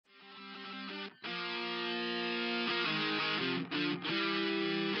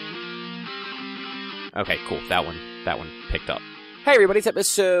Okay, cool. That one picked up. Hey, everybody, it's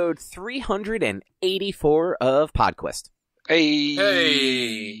episode 384 of PodQuest.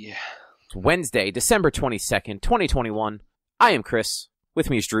 Hey! It's Wednesday, December 22nd, 2021. I am Chris. With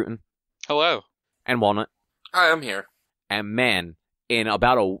me is Druten. Hello. And Walnut. Hi, I'm here. And man, in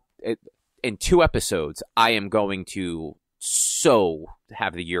 2 episodes, I am going to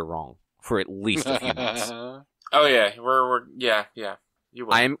have the year wrong for at least a few months. Oh yeah, yeah. You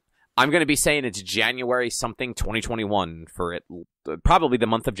will. I'm going to be saying it's January something 2021 for it, probably the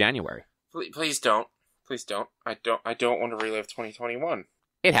month of January. Please don't. I don't want to relive 2021.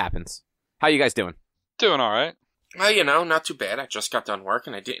 It happens. How you guys doing? Doing all right. Not too bad. I just got done work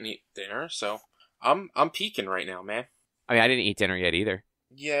and I didn't eat dinner, so I'm peaking right now, man. I mean, I didn't eat dinner yet either.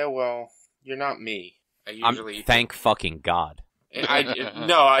 Yeah, well, you're not me. I usually eat thank fucking God.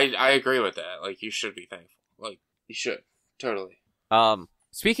 I agree with that. Like, you should be thankful. Like, you should. Totally.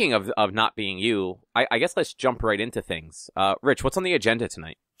 Speaking of not being you, I guess let's jump right into things. Rich, what's on the agenda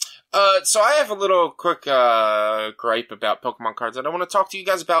tonight? So I have a little quick gripe about Pokemon cards that I want to talk to you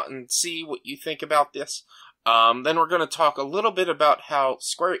guys about and see what you think about this. Then we're going to talk a little bit about how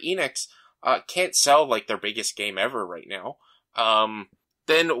Square Enix can't sell like their biggest game ever right now.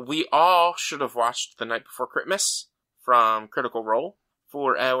 Then we all should have watched The Night Before Critmas from Critical Role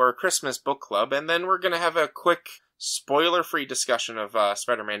for our Christmas book club, and then we're going to have a quick spoiler-free discussion of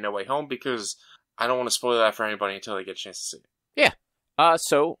Spider-Man No Way Home, because I don't want to spoil that for anybody until they get a chance to see it. Yeah.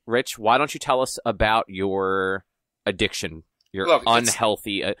 So, Rich, why don't you tell us about your addiction, your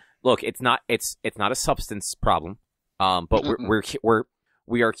unhealthy... Look, it's not a substance problem, but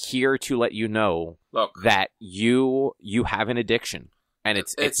we are here to let you know that you have an addiction, and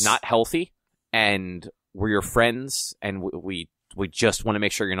it's not healthy, and we're your friends, and we just want to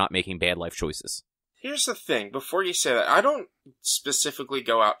make sure you're not making bad life choices. Here's the thing, before you say that, I don't specifically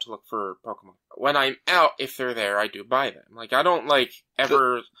go out to look for Pokemon. When I'm out, if they're there, I do buy them. Like, I don't, I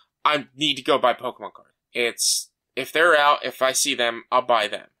need to go buy Pokemon cards. It's, if they're out, if I see them, I'll buy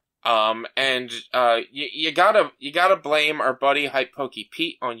them. You gotta blame our buddy Hype Pokey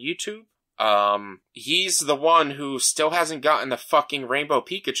Pete on YouTube. He's the one who still hasn't gotten the fucking Rainbow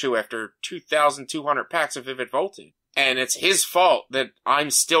Pikachu after 2,200 packs of Vivid Voltage. And it's his fault that I'm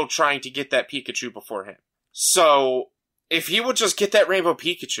still trying to get that Pikachu before him. So, if he would just get that Rainbow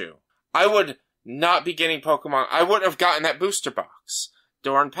Pikachu, I would not be getting Pokemon. I wouldn't have gotten that booster box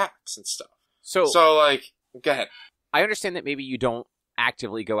during packs and stuff. So go ahead. I understand that maybe you don't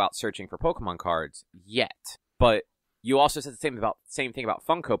actively go out searching for Pokemon cards yet, but you also said the same thing about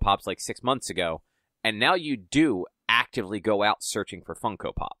Funko Pops like 6 months ago, and now you do actively go out searching for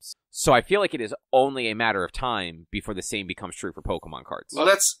Funko Pops. So I feel like it is only a matter of time before the same becomes true for Pokemon cards. Well,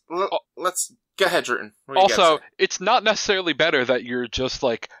 let's go ahead, Druten. Also, it's not necessarily better that you're just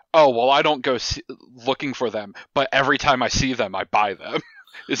like, oh, well, I don't go looking for them, but every time I see them, I buy them.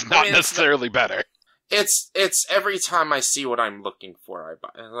 It's not necessarily better. It's every time I see what I'm looking for, I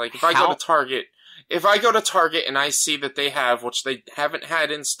buy. Like, if I go to Target and I see that they have, which they haven't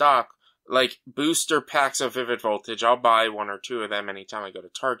had in stock, like booster packs of Vivid Voltage, I'll buy 1 or 2 of them anytime I go to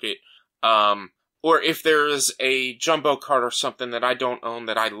Target. Or if there's a jumbo card or something that I don't own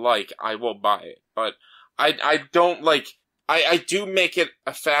that I like, I will buy it. But I don't I do make it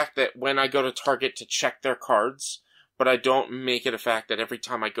a fact that when I go to Target to check their cards, but I don't make it a fact that every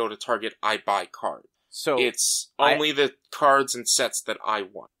time I go to Target, I buy cards. So it's only the cards and sets that I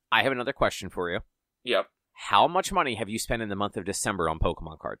want. I have another question for you. Yep. How much money have you spent in the month of December on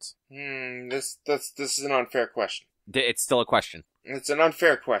Pokemon cards? This is an unfair question. It's still a question. It's an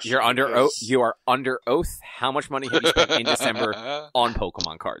unfair question. You're under oath. You are under oath. How much money have you spent in December on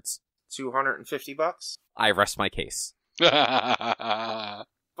Pokemon cards? $250. I rest my case.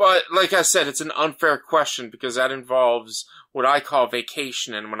 But, like I said, it's an unfair question because that involves what I call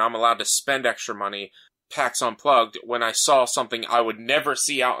vacation, and when I'm allowed to spend extra money, PAX Unplugged, when I saw something I would never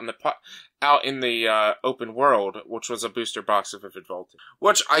see out in the open world, which was a booster box of Vivid Voltage.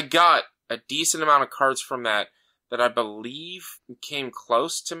 Which I got a decent amount of cards from that I believe came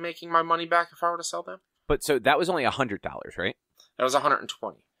close to making my money back if I were to sell them. But so that was only $100, right? That was $120.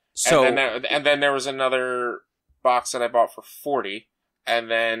 So and then there was another box that I bought for $40.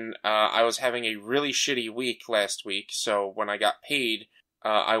 And then I was having a really shitty week last week, so when I got paid,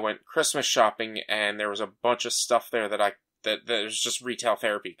 I went Christmas shopping, and there was a bunch of stuff there that was just retail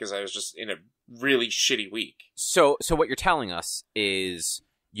therapy because I was just in a really shitty week. So what you're telling us is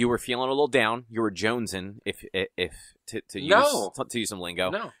you were feeling a little down, you were jonesing, to use some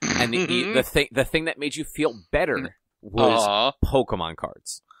lingo. No. And the thing that made you feel better was Pokemon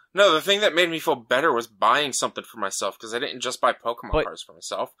cards. No, the thing that made me feel better was buying something for myself, because I didn't just buy Pokemon cards for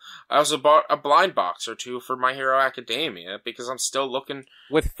myself. I also bought a blind box or two for My Hero Academia, because I'm still looking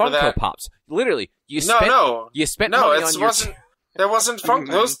with for Funko that. Pops. Literally, you spent money on there wasn't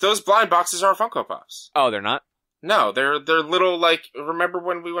Funko. Those blind boxes are Funko Pops. Oh, they're not? No, they're little, like, remember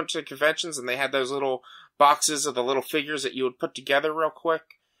when we went to conventions and they had those little boxes of the little figures that you would put together real quick?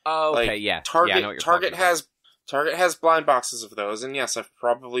 Oh, okay, like, yeah. Target has blind boxes of those, and yes, I've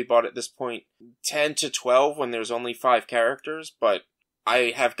probably bought at this point 10 to 12 when there's only 5 characters, but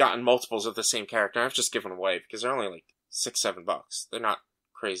I have gotten multiples of the same character, and I've just given away, because they're only like $6-7. They're not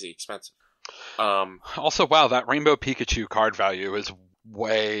crazy expensive. Also, wow, that Rainbow Pikachu card value is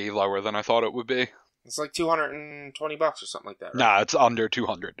way lower than I thought it would be. It's like $220 or something like that, right? Nah, it's under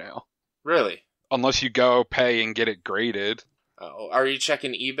 200 now. Really? Unless you go pay and get it graded. Oh, are you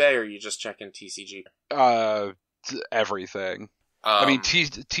checking eBay, or are you just checking TCG? Everything. I mean,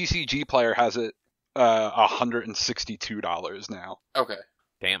 TCG Player has it $162 now. Okay.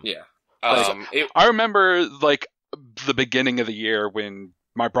 Damn. Yeah. I remember, like, the beginning of the year when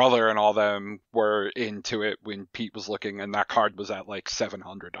my brother and all them were into it when Pete was looking, and that card was at, like,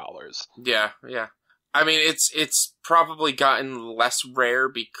 $700. Yeah. I mean, it's probably gotten less rare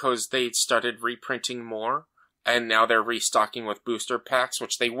because they started reprinting more. And now they're restocking with booster packs,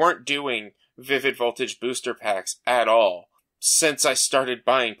 which they weren't doing Vivid Voltage booster packs at all since I started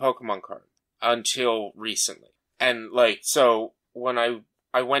buying Pokemon cards until recently. And, like, so when I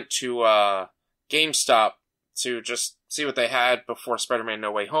went to GameStop to just see what they had before Spider-Man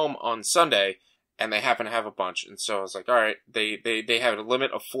No Way Home on Sunday, and they happened to have a bunch. And so I was like, all right, they have a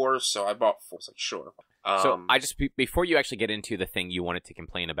limit of 4, so I bought 4. I was like, sure. So I just, before you actually get into the thing you wanted to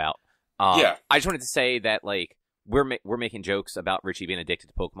complain about, I just wanted to say that, like, we're making jokes about Richie being addicted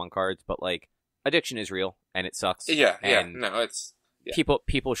to Pokemon cards, but, like, addiction is real, and it sucks. Yeah.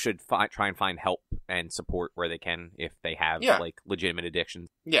 People should try and find help and support where they can if they have like legitimate addictions.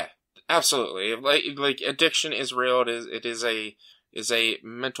 Yeah, absolutely. Like addiction is real. It is a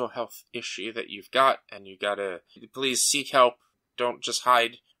mental health issue that you've got, and you gotta please seek help. Don't just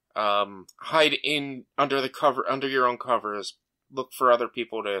hide in under your own covers. Look for other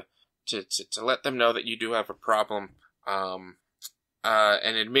people to let them know that you do have a problem.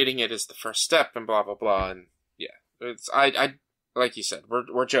 And admitting it is the first step, and blah blah blah. And yeah, it's I like you said,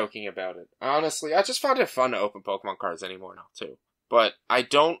 we're joking about it. Honestly, I just find it fun to open Pokemon cards anymore now too. But I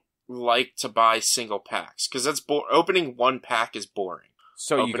don't like to buy single packs because that's opening one pack is boring.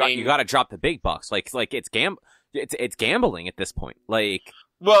 So you got to drop the big bucks. Like it's gambling at this point. Like,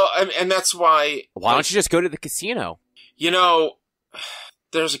 well, and that's why. Why don't you just go to the casino? You know,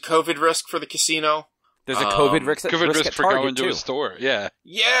 there's a COVID risk for the casino. There's a COVID risk for going to a store, yeah.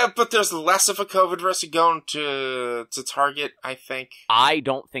 Yeah, but there's less of a COVID risk going to Target, I think. I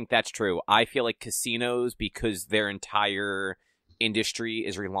don't think that's true. I feel like casinos, because their entire industry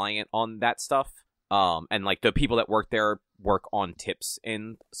is reliant on that stuff, and like the people that work there work on tips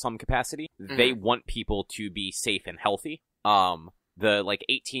in some capacity. Mm-hmm. They want people to be safe and healthy. The like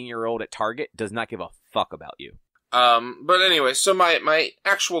 18-year-old at Target does not give a fuck about you. But anyway, so my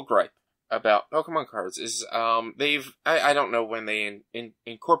actual gripe about Pokemon cards is, I don't know when they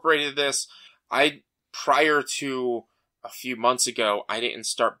incorporated this. Prior to a few months ago, I didn't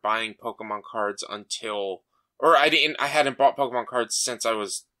start buying Pokemon cards I hadn't bought Pokemon cards since I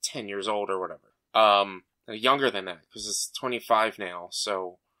was 10 years old or whatever. Younger than that, because it's 25 now,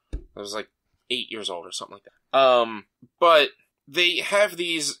 so I was like 8 years old or something like that. But they have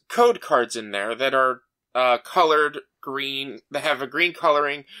these code cards in there that are colored green. They have a green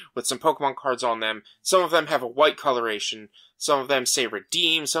coloring with some Pokemon cards on them. Some of them have a white coloration. Some of them say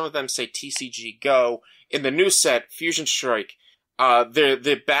redeem. Some of them say TCG Go. In the new set, Fusion Strike,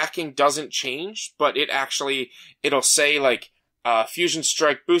 the backing doesn't change, but it'll say like Fusion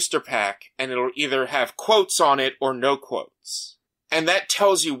Strike Booster Pack, and it'll either have quotes on it or no quotes. And that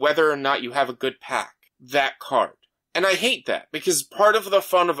tells you whether or not you have a good pack, that card. And I hate that, because part of the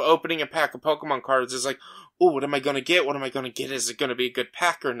fun of opening a pack of Pokemon cards is like, oh, what am I going to get? What am I going to get? Is it going to be a good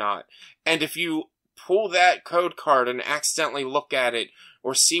pack or not? And if you pull that code card and accidentally look at it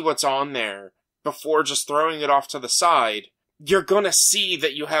or see what's on there before just throwing it off to the side, you're going to see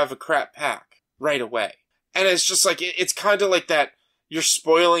that you have a crap pack right away. And it's just like, it's kind of like that, you're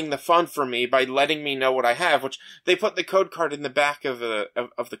spoiling the fun for me by letting me know what I have, which they put the code card in the back of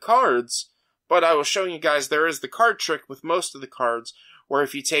the cards. But I was showing you guys there is the card trick with most of the cards, where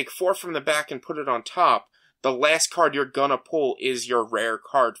if you take 4 from the back and put it on top, the last card you're gonna pull is your rare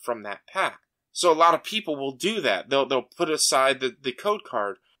card from that pack. So a lot of people will do that. They'll put aside the code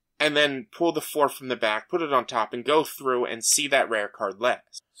card, and then pull the 4 from the back, put it on top, and go through and see that rare card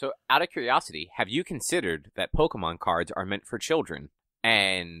last. So, out of curiosity, have you considered that Pokemon cards are meant for children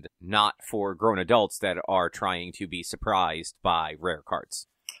and not for grown adults that are trying to be surprised by rare cards?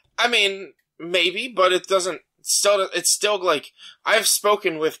 I mean, maybe, but it doesn't. It's still like, I've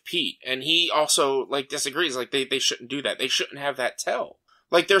spoken with Pete, and he also like disagrees. Like they shouldn't do that. They shouldn't have that tell.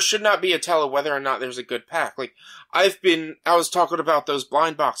 Like there should not be a tell of whether or not there's a good pack. Like I was talking about those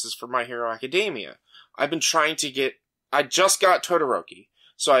blind boxes for My Hero Academia. I've been trying to get. I just got Todoroki,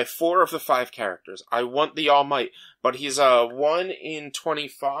 so I have 4 of the 5 characters. I want the All Might, but he's 1 in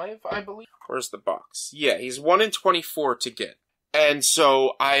 25, I believe. Where's the box? Yeah, he's 1 in 24 to get. And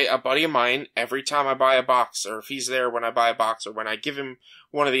so a buddy of mine, every time I buy a box, or if he's there when I buy a box, or when I give him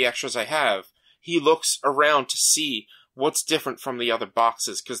one of the extras I have, he looks around to see what's different from the other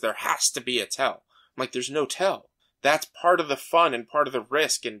boxes, because there has to be a tell. I'm like, there's no tell. That's part of the fun and part of the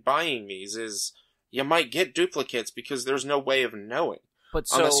risk in buying these is you might get duplicates because there's no way of knowing.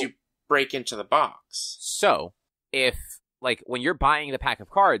 Unless you break into the box. So, if, like, when you're buying the pack of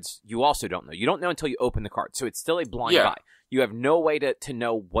cards, you also don't know. You don't know until you open the card, so it's still a blind buy. You have no way to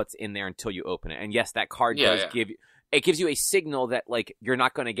know what's in there until you open it. And yes, that card give you... It gives you a signal that, like, you're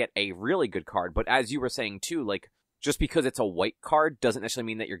not going to get a really good card. But as you were saying, too, like, just because it's a white card doesn't necessarily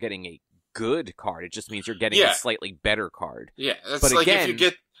mean that you're getting a good card. It just means you're getting a slightly better card. Yeah, it's like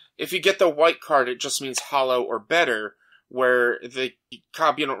again, if you get the white card, it just means hollow or better, where the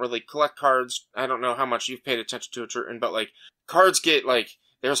Cobb, you don't really collect cards. I don't know how much you've paid attention to it, but, like, cards get, like,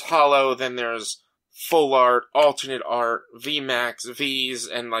 there's hollow, then there's full art, alternate art, VMAX, Vs,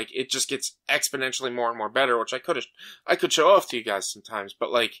 and like it just gets exponentially more and more better, which I could show off to you guys sometimes, but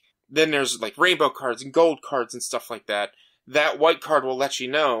like then there's like rainbow cards and gold cards and stuff like that. That white card will let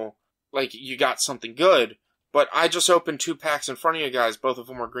you know like you got something good, but I just opened 2 packs in front of you guys, both of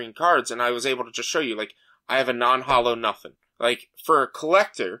them were green cards, and I was able to just show you like I have a non-hollow nothing. Like for a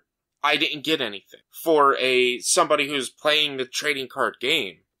collector, I didn't get anything. For somebody who's playing the trading card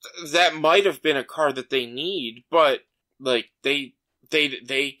game, that might have been a card that they need, but like they might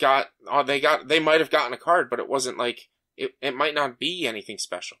have gotten a card, but it wasn't like it might not be anything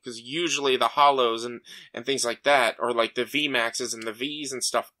special, because usually the hollows and things like that, or like the VMAXs and the Vs and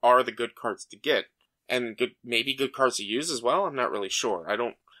stuff, are the good cards to get, and maybe good cards to use as well. I'm not really sure.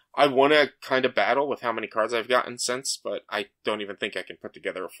 I want to kind of battle with how many cards I've gotten since, but I don't even think I can put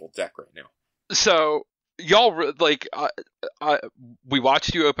together a full deck right now. So y'all, like, we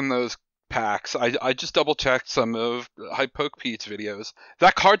watched you open those packs. I just double checked some of Hype Poke Pete's videos.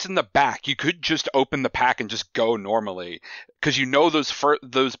 That card's in the back. You could just open the pack and just go normally, because you know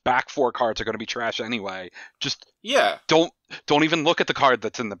those back 4 cards are going to be trash anyway. Just don't even look at the card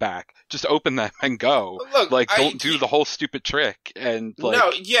that's in the back. Just open them and go. Look, like, don't do the whole stupid trick. And like,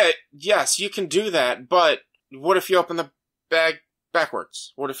 no, yes, you can do that. But what if you open the bag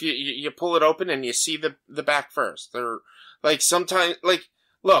backwards? What if you pull it open and you see the back first? They're like sometimes like.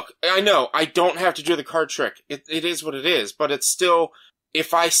 Look, I know, I don't have to do the card trick. It is what it is, but it's still,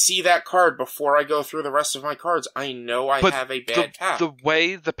 if I see that card before I go through the rest of my cards, I know I have a bad pack. The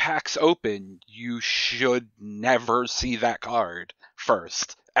way the packs open, you should never see that card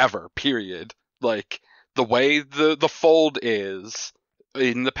first, ever, period. Like, the way the fold is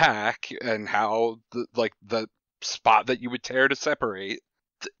in the pack, and how, the spot that you would tear to separate,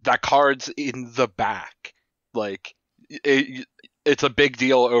 that card's in the back. Like, it's a big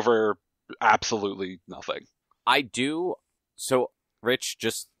deal over absolutely nothing. I do. So, Rich,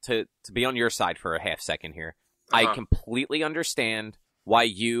 just to be on your side for a half second here, I completely understand why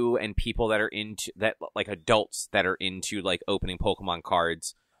you and people that are into that, like adults that are into like opening Pokemon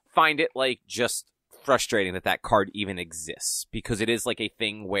cards, find it like just frustrating that card even exists, because it is like a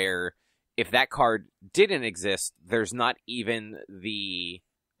thing where if that card didn't exist, there's not even the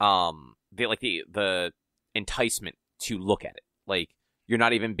enticement to look at it. Like, you're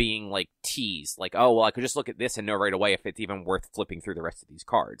not even being, like, teased. Like, oh, well, I could just look at this and know right away if it's even worth flipping through the rest of these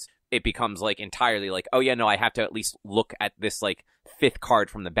cards. It becomes, like, entirely like, oh, yeah, no, I have to at least look at this, like, 5th card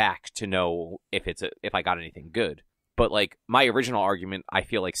from the back to know if I got anything good. But, like, my original argument, I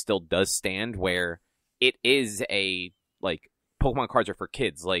feel like, still does stand, where it is like, Pokemon cards are for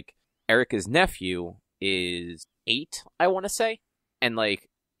kids. Like, Erica's nephew is 8, I want to say. And, like,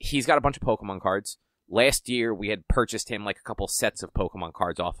 he's got a bunch of Pokemon cards. Last year, we had purchased him, like, a couple sets of Pokemon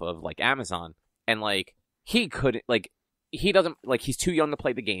cards off of, like, Amazon. And, like, he couldn't, like, he doesn't, like, he's too young to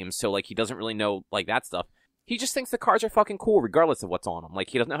play the game, so, like, he doesn't really know, like, that stuff. He just thinks the cards are fucking cool, regardless of what's on them.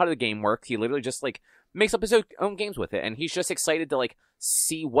 Like, he doesn't know how the game works. He literally just, like, makes up his own games with it. And he's just excited to, like,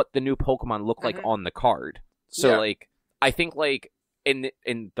 see what the new Pokemon look like on the card. So, like, I think, like, in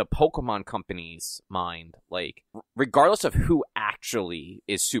the Pokemon company's mind, like, regardless of who actually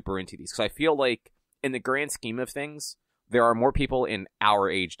is super into these, because I feel like in the grand scheme of things, there are more people in our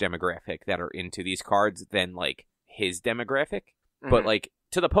age demographic that are into these cards than, like, his demographic. Mm-hmm. But, like,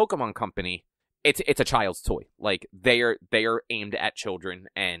 to the Pokemon company, it's a child's toy. Like, they are aimed at children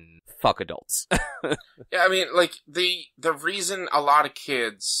and fuck adults. Yeah, I mean, like, the reason a lot of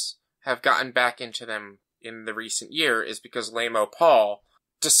kids have gotten back into them in the recent year is because Lame-O Paul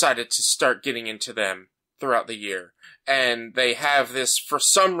decided to start getting into them throughout the year. And they have this, for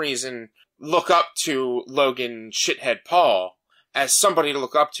some reason, look up to Logan Shithead Paul as somebody to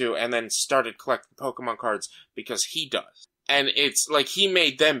look up to, and then started collecting Pokemon cards because he does. And it's like he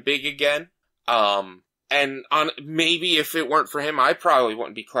made them big again. And maybe if it weren't for him, I probably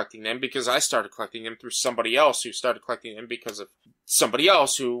wouldn't be collecting them because I started collecting them through somebody else who started collecting them because of somebody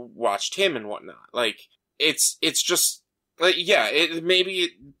else who watched him and whatnot. Like, it's just, like,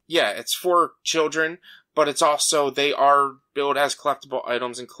 it's for children, but it's also, they are billed as collectible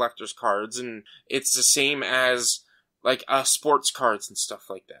items and collector's cards, and it's the same as, like, sports cards and stuff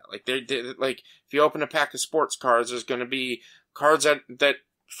like that. Like, they're like, if you open a pack of sports cards, there's gonna be cards that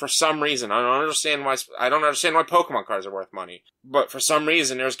for some reason, I don't understand why Pokemon cards are worth money, but for some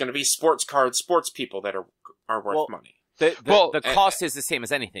reason, there's gonna be sports people that are worth money. The cost is the same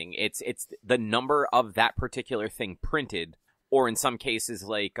as anything. It's the number of that particular thing printed, or in some cases,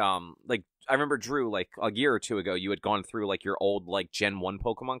 like I remember, Drew, like a year or two ago, you had gone through like your old like Gen 1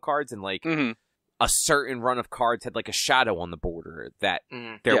 Pokemon cards, and like a certain run of cards had like a shadow on the border that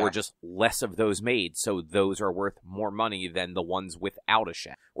there were just less of those made, so those are worth more money than the ones without a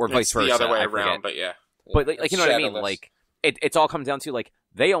shadow, or vice versa. The other way around, but yeah. But like you know what I mean? Like it's all comes down to like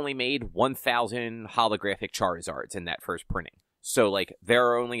they only made 1,000 holographic Charizards in that first printing, so like there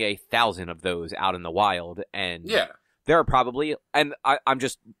are only 1,000 of those out in the wild, and there are probably, and I'm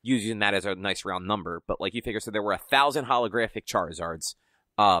just using that as a nice round number, but like you figure, so there were 1,000 holographic Charizards.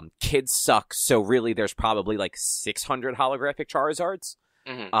 Kids suck, so really there's probably like 600 holographic Charizards.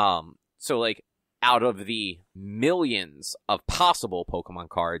 So like out of the millions of possible Pokemon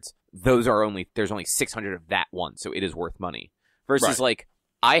cards, there's only 600 of that one, so it is worth money. Versus like,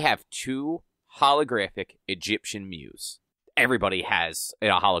 I have 2 holographic Egyptian Mews. Everybody has a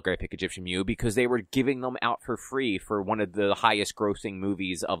holographic Egyptian Mew because they were giving them out for free for one of the highest grossing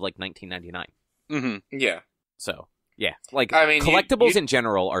movies of like 1999. Yeah. So, yeah. Like, I mean, collectibles in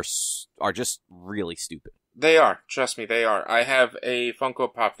general are just really stupid. They are. Trust me, they are. I have a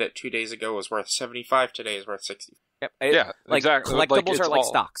Funko Pop that 2 days ago was worth $75, today is worth $60. Yep. Like, exactly. Collectibles are like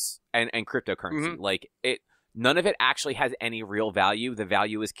stocks and cryptocurrency. Like, none of it actually has any real value. The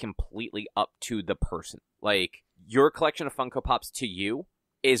value is completely up to the person. Like, your collection of Funko Pops to you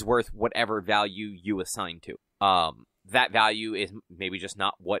is worth whatever value you assign to. That value is maybe just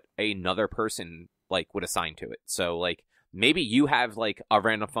not what another person like would assign to it. So like maybe you have like a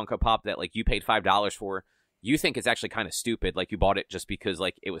random Funko Pop that like you paid $5 for. You think it's actually kind of stupid, like you bought it just because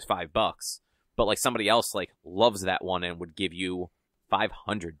like it was $5, but like somebody else like loves that one and would give you $500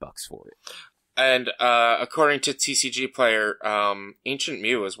 for it. And according to TCG Player, Ancient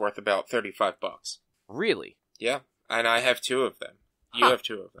Mew is worth about $35. Really? Yeah, and I have 2 of them. You have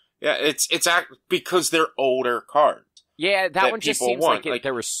 2 of them. Yeah, it's because they're older cards. Yeah, that one just seems like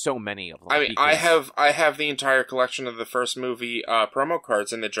there were so many of them. I mean, I have the entire collection of the first movie promo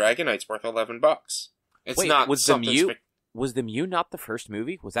cards, and the Dragonite's worth $11. It's Wait, not was the Mew? Was the Mew not the first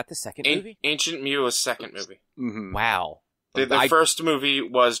movie? Was that the second movie? Ancient Mew was second movie. Wow. The first movie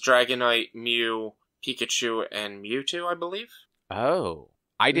was Dragonite, Mew, Pikachu, and Mewtwo, I believe. Oh,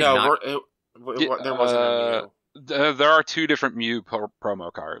 I did not. There wasn't a Mew. There are 2 different Mew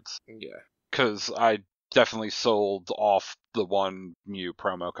promo cards. Yeah. Because I definitely sold off the one Mew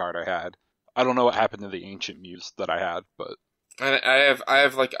promo card I had. I don't know what happened to the ancient Mews that I had, but I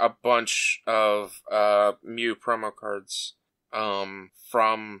have like a bunch of Mew promo cards from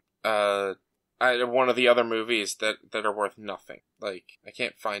one of the other movies that are worth nothing. Like I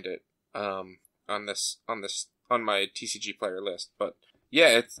can't find it on my TCG Player list, but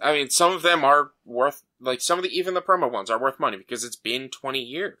yeah, some of them are worth, like even the promo ones are worth money because it's been 20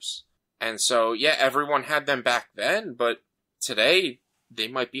 years. And so, yeah, everyone had them back then, but today they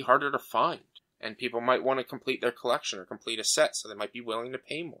might be harder to find. And people might want to complete their collection or complete a set, so they might be willing to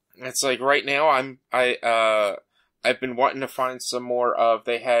pay more. And it's like right now I've been wanting to find some more of,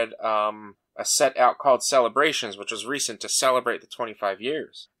 they had a set out called Celebrations, which was recent to celebrate the 25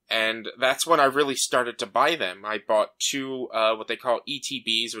 years. And that's when I really started to buy them. I bought 2 what they call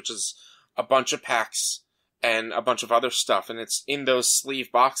ETBs, which is a bunch of packs and a bunch of other stuff, and it's in those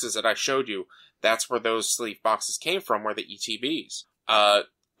sleeve boxes that I showed you. That's where those sleeve boxes came from, were the ETBs. I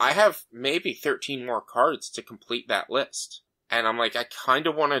have maybe 13 more cards to complete that list. And I'm like, I kind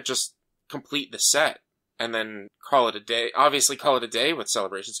of want to just complete the set and then call it a day. Obviously call it a day with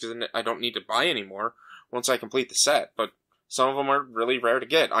celebrations because I don't need to buy any more once I complete the set. But some of them are really rare to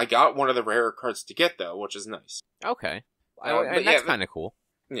get. I got one of the rarer cards to get, though, which is nice. Okay. And that's kind of cool.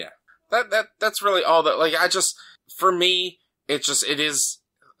 Yeah. That's really all that, like, for me, it is,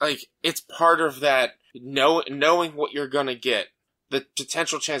 like, it's part of that knowing what you're gonna get. The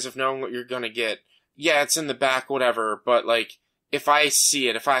potential chance of knowing what you're gonna get. Yeah, it's in the back, whatever, but, like, if I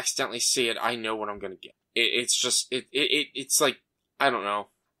accidentally see it, I know what I'm gonna get. It's like, I don't know.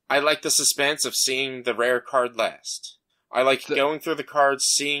 I like the suspense of seeing the rare card last. I like going through the cards,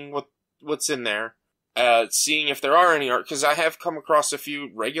 seeing what's in there, seeing if there are any art, because I have come across a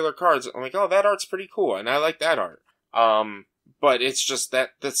few regular cards. I'm like, oh, that art's pretty cool, and I like that art. But it's just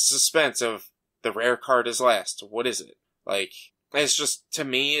the suspense of the rare card is last. What is it? Like, it's just, to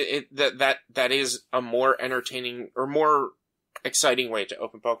me, that is a more entertaining or more exciting way to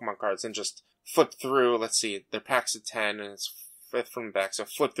open Pokemon cards than just flip through. Let's see, they're packs of 10, and it's 5th from the back, so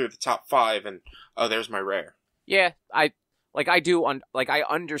flip through the top 5, and oh, there's my rare. Yeah, I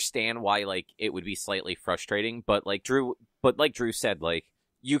understand why, like, it would be slightly frustrating, but like Drew said, like,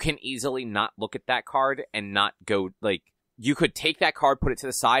 you can easily not look at that card and not go, like, you could take that card, put it to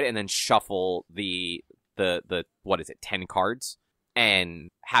the side, and then shuffle the what is it, 10 cards, and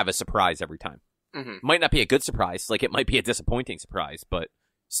have a surprise every time. Mm-hmm. Might not be a good surprise, like, it might be a disappointing surprise, but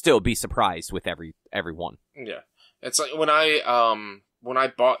still be surprised with every one. Yeah. It's like when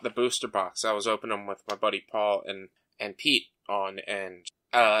I bought the booster box, I was opening them with my buddy Paul and Pete on, and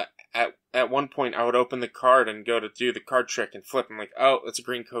at one point I would open the card and go to do the card trick and flip. I'm like, oh, it's a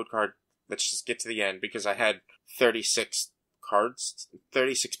green code card. Let's just get to the end, because I had 36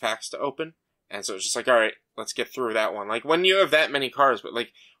 packs to open, and so it's just like, all right, let's get through that one. Like, when you have that many cards, but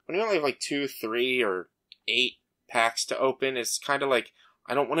like when you only have like 2, 3, or 8 packs to open, it's kind of like,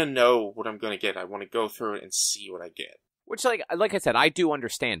 I don't want to know what I'm going to get. I want to go through it and see what I get. Which, like I said, I do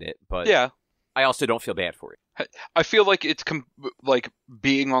understand it, but yeah, I also don't feel bad for it. I feel like it's like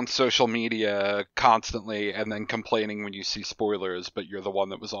being on social media constantly and then complaining when you see spoilers, but you're the one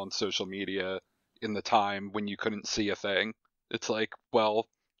that was on social media in the time when you couldn't see a thing. It's like, well,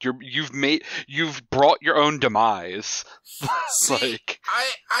 you've brought your own demise. See, like,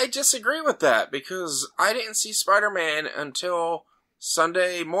 I disagree with that, because I didn't see Spider-Man until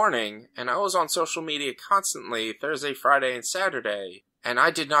Sunday morning, and I was on social media constantly Thursday, Friday, and Saturday, and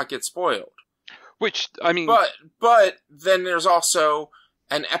I did not get spoiled. Which, I mean... But then there's also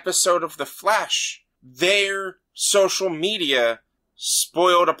an episode of The Flash. Their social media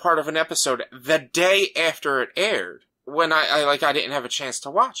spoiled a part of an episode the day after it aired, when I didn't have a chance to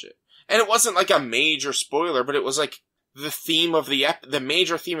watch it. And it wasn't like a major spoiler, but it was like the theme of the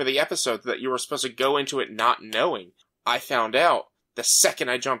major theme of the episode that you were supposed to go into it not knowing. I found out the second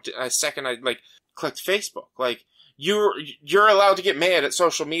I clicked Facebook. Like, you're allowed to get mad at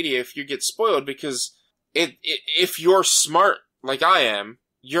social media if you get spoiled, because if you're smart like I am,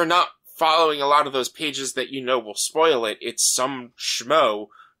 you're not following a lot of those pages that you know will spoil it. It's some schmo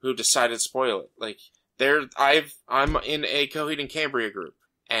who decided to spoil it. Like, I'm in a Coheed and Cambria group,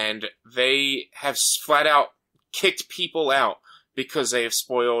 and they have flat out kicked people out because they have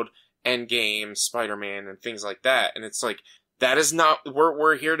spoiled Endgame, Spider-Man, and things like that. And it's like, that is not,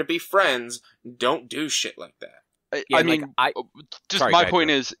 we're here to be friends. Don't do shit like that. Yeah, I mean, my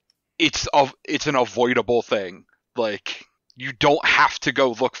point is, it's an avoidable thing. Like, you don't have to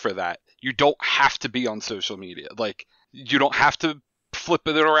go look for that. You don't have to be on social media. Like, you don't have to flip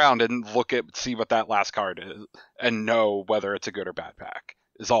it around and see what that last card is and know whether it's a good or bad pack,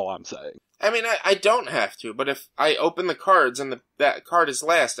 is all I'm saying. I mean, I don't have to, but if I open the cards and that card is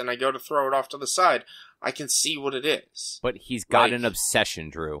last and I go to throw it off to the side, I can see what it is. But he's got an obsession,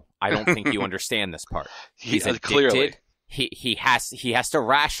 Drew. I don't think you understand this part. He's addicted. Clearly. He has to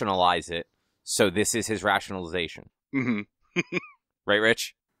rationalize it, so this is his rationalization. Mm-hmm. Right,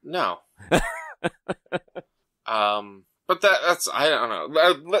 Rich? No. But that's, I don't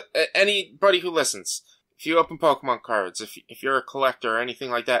know. Anybody who listens, if you open Pokemon cards, if you're a collector or anything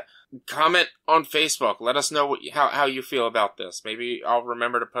like that, comment on Facebook. Let us know how you feel about this. Maybe I'll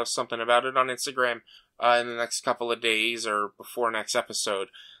remember to post something about it on Instagram in the next couple of days or before next episode.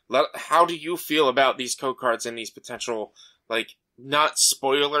 How do you feel about these code cards and these potential, like, not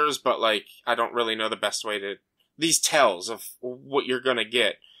spoilers, but, like, I don't really know the best way to... These tells of what you're gonna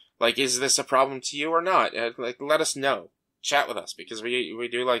get. Like, is this a problem to you or not? Like, let us know. Chat with us, because we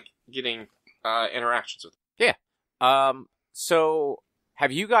do like getting interactions with them. Yeah. So,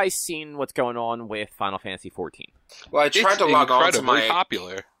 have you guys seen what's going on with Final Fantasy XIV? Well, I tried to log on to my...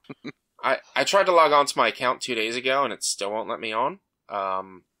 popular. I tried to log on to my account 2 days ago, and it still won't let me on.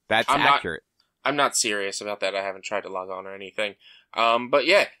 That's accurate. I'm not serious about that. I haven't tried to log on or anything. But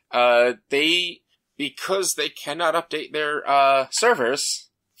yeah, because they cannot update their servers,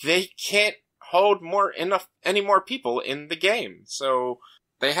 they can't hold any more people in the game. So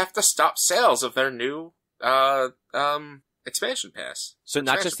they have to stop sales of their new expansion pass. So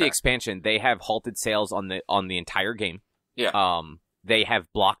not just the expansion, they have halted sales on the entire game. Yeah. They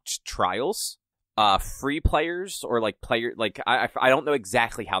have blocked trials. Free players or I don't know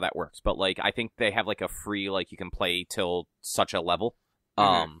exactly how that works, but I think they have a free you can play till such a level.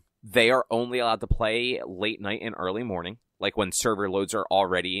 Mm-hmm. They are only allowed to play late night and early morning, when server loads are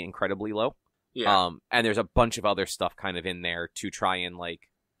already incredibly low. Yeah. And there's a bunch of other stuff kind of in there to try and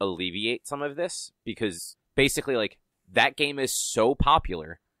alleviate some of this, because basically that game is so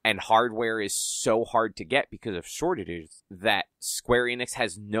popular and hardware is so hard to get because of shortages that Square Enix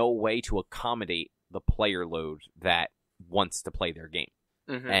has no way to accommodate the player load that wants to play their game.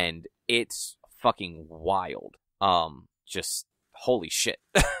 Mm-hmm. And it's fucking wild. Just holy shit.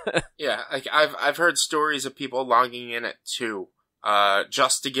 Yeah, I've heard stories of people logging in at 2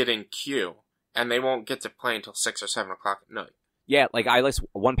 just to get in queue, and they won't get to play until 6 or 7 o'clock at night. Yeah,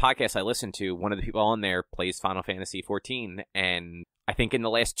 one podcast I listened to, one of the people on there plays Final Fantasy XIV, and I think in the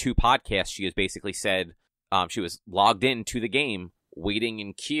last 2 podcasts, she has basically said she was logged into the game, waiting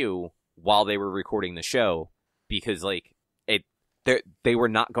in queue while they were recording the show, because they were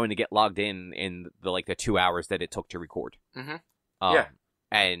not going to get logged in the 2 hours that it took to record. Mm-hmm.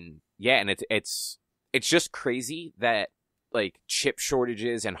 And it's just crazy that chip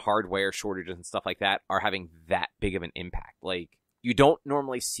shortages and hardware shortages and stuff like that are having that big of an impact. You don't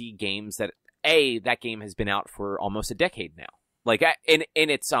normally see games that game has been out for almost a decade now. In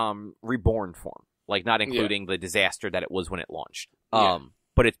its reborn form. Not including the disaster that it was when it launched.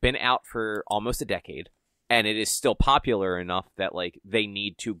 But it's been out for almost a decade, and it is still popular enough that they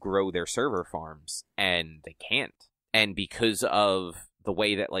need to grow their server farms, and they can't. And because of the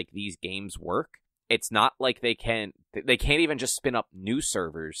way that these games work, it's not they can't even just spin up new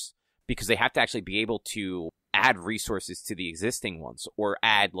servers, because they have to actually be able to add resources to the existing ones, or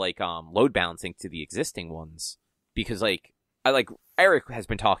add load balancing to the existing ones, because Eric has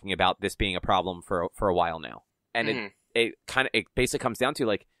been talking about this being a problem for a while now, and it basically comes down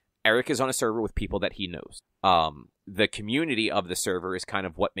to Eric is on a server with people that he knows. The community of the server is kind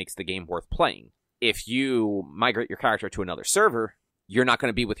of what makes the game worth playing. If you migrate your character to another server, you're not going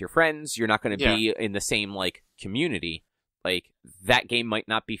to be with your friends. You're not going to be in the same community. That game might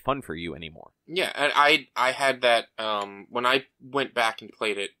not be fun for you anymore. Yeah, and I had that when I went back and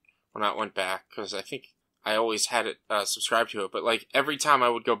played it. When I went back, because I think I always had it subscribed to it, but every time I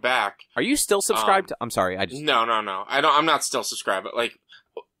would go back. Are you still subscribed? I'm sorry, No. I'm not still subscribed, but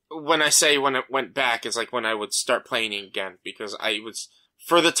when I say when it went back, it's when I would start playing it again, because I was,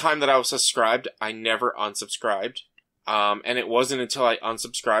 for the time that I was subscribed, I never unsubscribed. And it wasn't until I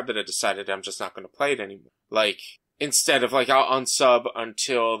unsubscribed that I decided I'm just not going to play it anymore. Instead of I'll unsub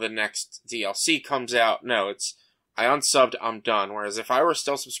until the next DLC comes out. No, it's I unsubbed, I'm done. Whereas if I were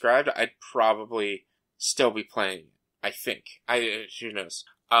still subscribed, I'd probably still be playing. I think. Who knows?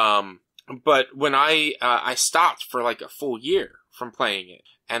 But when I stopped for a full year from playing it,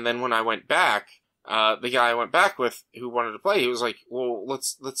 and then when I went back, the guy I went back with who wanted to play, he was like, "Well,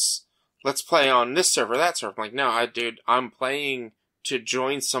 let's play on this server, that server." I'm like, "No, I'm playing to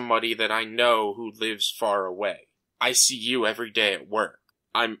join somebody that I know who lives far away. I see you every day at work.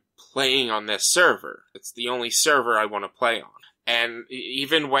 I'm playing on this server. It's the only server I want to play on." And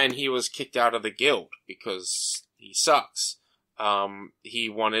even when he was kicked out of the guild because he sucks, he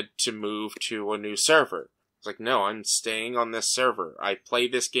wanted to move to a new server. It's like, no, I'm staying on this server. I play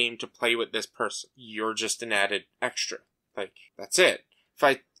this game to play with this person. You're just an added extra. That's it. If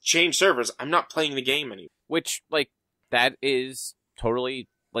I change servers, I'm not playing the game anymore. Which, that is totally,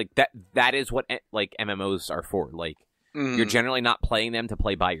 that is what, MMOs are for. You're generally not playing them to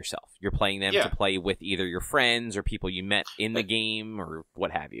play by yourself. You're playing them to play with either your friends or people you met in the game or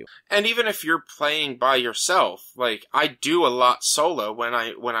what have you. And even if you're playing by yourself, I do a lot solo when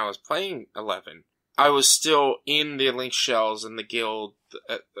I was playing 11. I was still in the link shells and the guild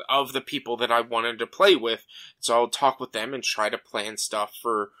of the people that I wanted to play with. So I would talk with them and try to plan stuff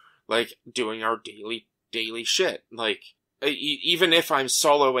for, doing our daily shit. Even if I'm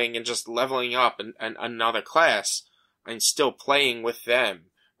soloing and just leveling up and another class, I'm still playing with them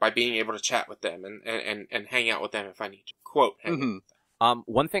by being able to chat with them and hang out with them if I need to. Quote, hang out with them.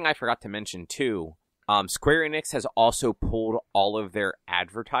 One thing I forgot to mention, too, Square Enix has also pulled all of their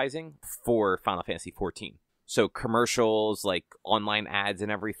advertising for Final Fantasy XIV. So commercials, like online ads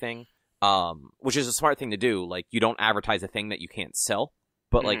and everything, which is a smart thing to do. Like, you don't advertise a thing that you can't sell.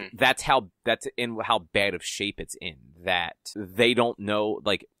 But, like, that's in how bad of shape it's in, that they don't know,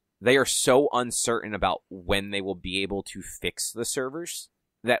 like, they are so uncertain about when they will be able to fix the servers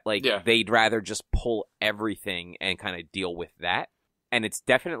that, like, they'd rather just pull everything and kind of deal with that. And it's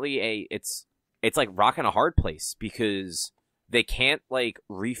definitely it's like rocking a hard place, because they can't, like,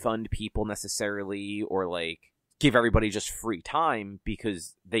 refund people necessarily or, like, give everybody just free time,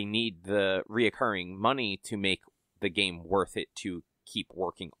 because they need the reoccurring money to make the game worth it to keep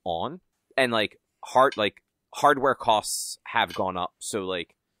working on. And, like, hardware costs have gone up, so,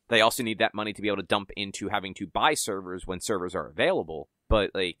 like, they also need that money to be able to dump into having to buy servers when servers are available.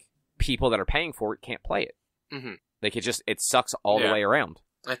 But, like, people that are paying for it can't play it. Mm-hmm. Like, it sucks all the way around.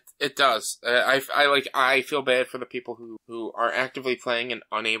 It does. I feel bad for the people who are actively playing and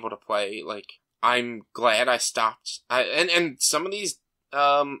unable to play. Like, I'm glad I stopped. And some of these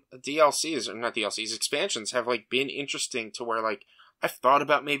DLCs, or not DLCs, expansions have, like, been interesting to where, like, I've thought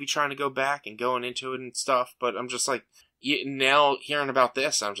about maybe trying to go back and going into it and stuff, but I'm just like, now hearing about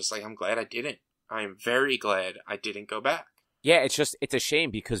this, I'm just like, I'm glad I didn't. I'm very glad I didn't go back. Yeah, it's a shame,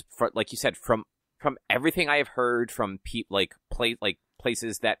 because, like you said, from everything I have heard from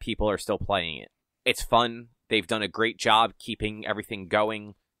places that people are still playing it, it's fun. They've done a great job keeping everything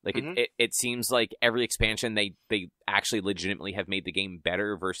going. Like, it seems like every expansion they actually legitimately have made the game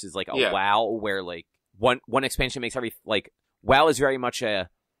better, versus, like, a WoW where, like, one expansion makes WoW is very much a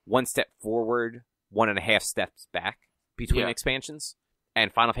one step forward, 1.5 steps back between expansions.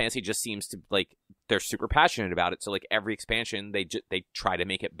 And Final Fantasy just seems to, like, they're super passionate about it. So, like, every expansion, they try to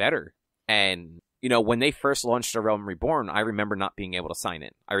make it better. And, you know, when they first launched A Realm Reborn, I remember not being able to sign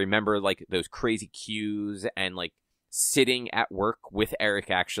in. I remember, like, those crazy queues and, like, sitting at work with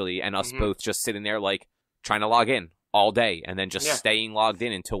Eric, actually, and us both just sitting there, like, trying to log in all day, and then just staying logged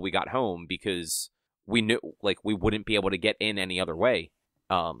in until we got home, because we knew, like, we wouldn't be able to get in any other way.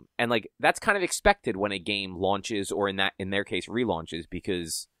 And, like, that's kind of expected when a game launches, or in their case, relaunches,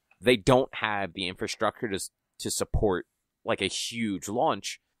 because they don't have the infrastructure to support, like, a huge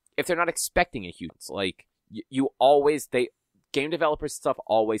launch if they're not expecting a huge, like, game developers stuff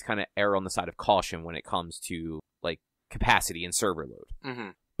always kind of err on the side of caution when it comes to, like, capacity and server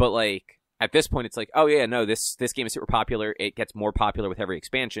load. But, like, at this point, it's like, oh yeah, no, this game is super popular. It gets more popular with every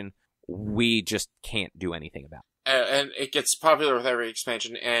expansion. We just can't do anything about it. And it gets popular with every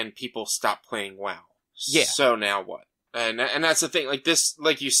expansion, and people stop playing WoW. Yeah. So now what? And that's the thing. Like this,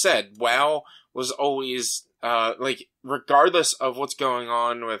 like you said, WoW was always like, regardless of what's going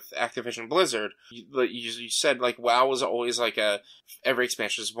on with Activision Blizzard, you said, like, WoW was always like every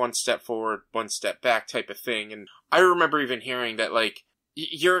expansion is one step forward, one step back type of thing. And I remember even hearing that, like,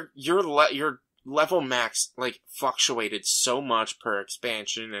 your level max, like, fluctuated so much per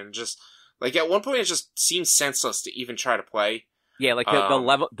expansion, and just, like, at one point it just seemed senseless to even try to play. Yeah, like,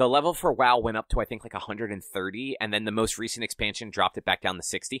 the level for WoW went up to, I think, like, 130, and then the most recent expansion dropped it back down to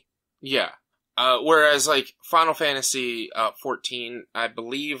 60. Yeah. Whereas, like, Final Fantasy 14, I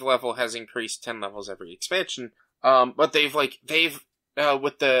believe level has increased 10 levels every expansion. But they've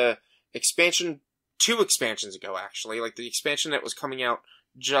with the expansion, 2 expansions ago, actually, like, the expansion that was coming out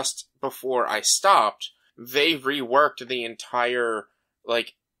just before I stopped, they reworked the entire,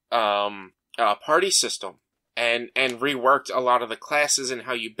 like, party system, and reworked a lot of the classes and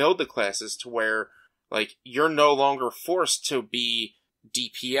how you build the classes to where, like, you're no longer forced to be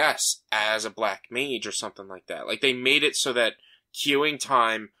DPS as a black mage or something like that. Like, they made it so that queuing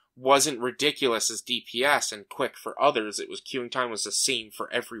time wasn't ridiculous as DPS and quick for others. It was, queuing time was the same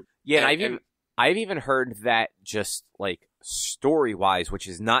for everyone. Yeah, and I've even heard that, just, like, story-wise, which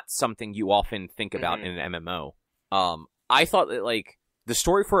is not something you often think about in an MMO. I thought that, like, the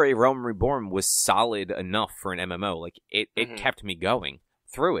story for A Realm Reborn was solid enough for an MMO. Like, it kept me going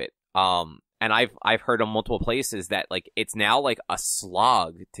through it. And I've heard on multiple places that, like, it's now, like, a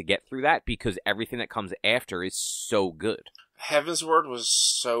slog to get through that, because everything that comes after is so good. Heavensward was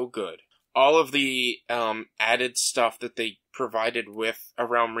so good. All of the added stuff that they provided with A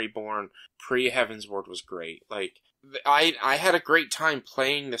Realm Reborn pre-Heavensward was great. Like, I had a great time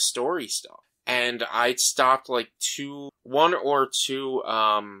playing the story stuff, and I stopped, like, 1 or 2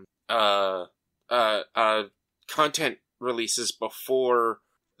 content releases before.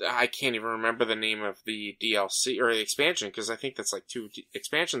 I can't even remember the name of the DLC or the expansion, because I think that's, like, 2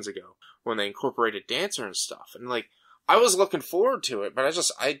 expansions ago when they incorporated Dancer and stuff. And, like, I was looking forward to it, but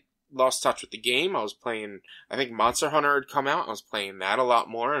lost touch with the game. I was playing, I think Monster Hunter had come out. I was playing that a lot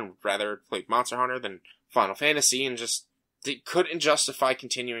more and rather played Monster Hunter than Final Fantasy, and just couldn't justify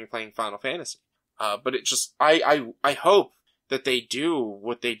continuing playing Final Fantasy. But it just, I hope that they do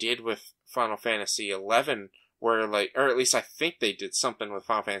what they did with Final Fantasy XI, where like, or at least I think they did something with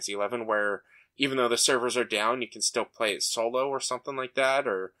Final Fantasy XI where even though the servers are down, you can still play it solo or something like that.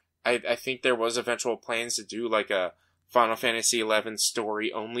 Or I think there was eventual plans to do like a Final Fantasy XI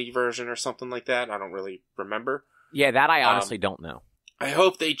story only version or something like that. I don't really remember. Yeah, that I honestly don't know. I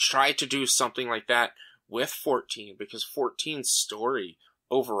hope they try to do something like that with 14, because 14's story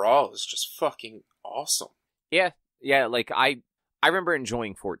overall is just fucking awesome. Yeah, like I remember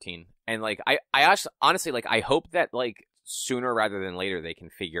enjoying 14, and like I honestly like I hope that like sooner rather than later they can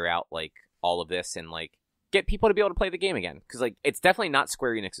figure out like all of this and like get people to be able to play the game again, because like it's definitely not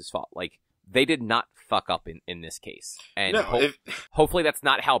Square Enix's fault. Like they did not fuck up in this case, and hopefully that's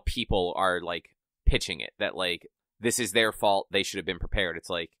not how people are like pitching it, that like this is their fault, they should have been prepared. It's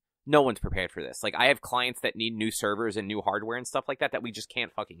like no one's prepared for this. Like I have clients that need new servers and new hardware and stuff like that we just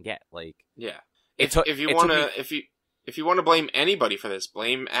can't fucking get. Like yeah, if you want to blame anybody for this,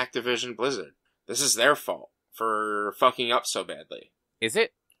 blame Activision Blizzard. This is their fault for fucking up so badly. Is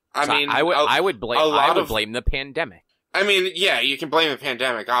it? I mean, I would blame the pandemic. I mean, yeah, you can blame the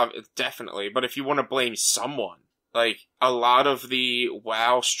pandemic, definitely. But if you want to blame someone, like a lot of the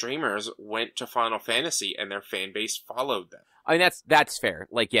WoW streamers went to Final Fantasy and their fan base followed them. I mean, that's fair.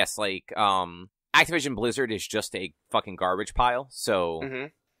 Like, yes, like Activision Blizzard is just a fucking garbage pile. So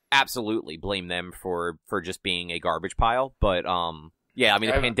absolutely blame them for just being a garbage pile. But yeah, I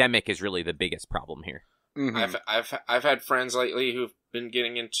mean, the pandemic is really the biggest problem here. Mm-hmm. I've had friends lately who've been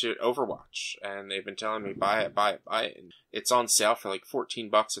getting into Overwatch, and they've been telling me buy it, and it's on sale for like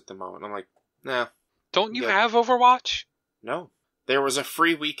 $14 at the moment. I'm like, nah. Don't you have Overwatch? No, there was a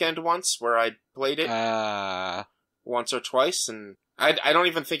free weekend once where I played it once or twice, and I don't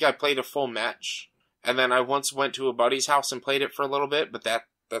even think I played a full match. And then I once went to a buddy's house and played it for a little bit, but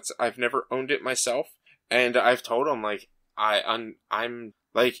that's I've never owned it myself, and I've told them like I'm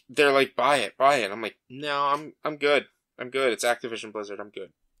like, they're like, buy it. I'm like, no, I'm good. It's Activision Blizzard. I'm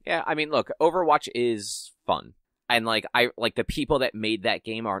good. Yeah, I mean, look, Overwatch is fun. And like the people that made that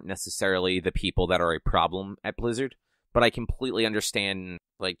game aren't necessarily the people that are a problem at Blizzard, but I completely understand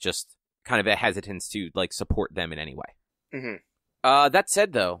like just kind of a hesitance to like support them in any way. Mm-hmm. That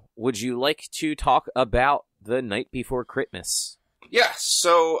said though, would you like to talk about the Night Before Critmas? Yeah,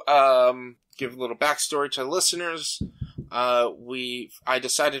 so give a little backstory to listeners. I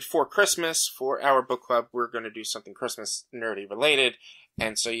decided for Christmas, for our book club, we're going to do something Christmas nerdy related.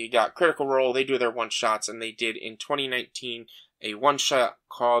 And so you got Critical Role, they do their one-shots, and they did in 2019 a one-shot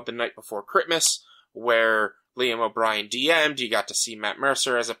called The Night Before Critmas, where Liam O'Brien DM'd. You got to see Matt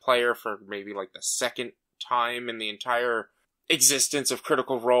Mercer as a player for maybe like the second time in the entire existence of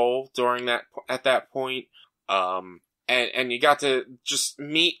Critical Role at that point. And you got to just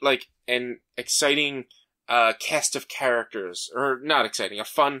meet like an exciting cast of characters, or not exciting, a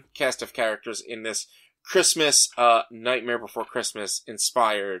fun cast of characters in this Christmas, Nightmare Before Christmas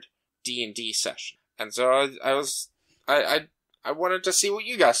inspired D&D session. And so I wanted to see what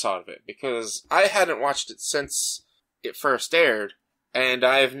you guys thought of it, because I hadn't watched it since it first aired, and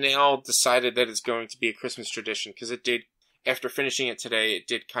I have now decided that it's going to be a Christmas tradition, because it did, after finishing it today, it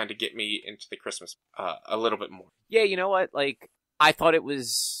did kind of get me into the Christmas, a little bit more. Yeah, you know what, like, I thought it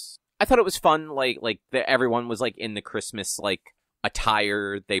was fun, like everyone was like in the Christmas, like,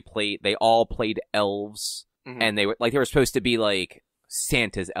 attire. They all played elves, and they were supposed to be like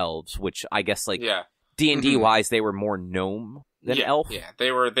Santa's elves, which I guess like D&D wise they were more gnome than elf. Yeah,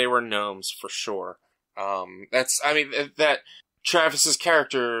 they were gnomes for sure. That Travis's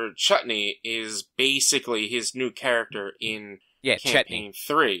character Chutney is basically his new character in campaign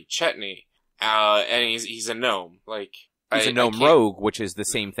 3, Chetney. And he's a gnome. Like he's a gnome rogue, which is the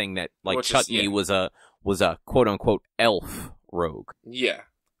same thing that like Chutney was a quote unquote elf rogue. Yeah.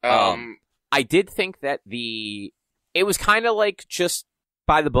 I did think that it was kind of like just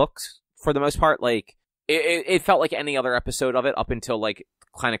by the books for the most part. Like it felt like any other episode of it up until like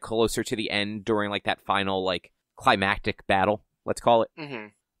kind of closer to the end during like that final like climactic battle, let's call it.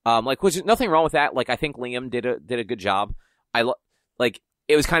 Like was nothing wrong with that. Like I think Liam did a good job. Like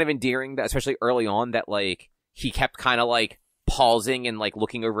it was kind of endearing that, especially early on, that like he kept kind of like pausing and like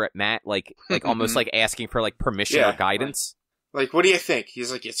looking over at Matt, like almost like asking for like permission or guidance. Like, what do you think? He's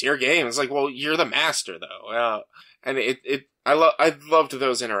like, it's your game. It's like, well, you're the master, though. And I loved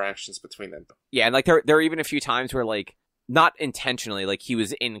those interactions between them. Yeah, and like there are even a few times where like not intentionally, like he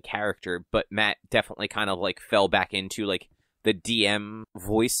was in character, but Matt definitely kind of like fell back into like the DM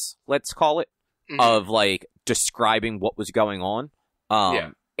voice, let's call it, of like describing what was going on,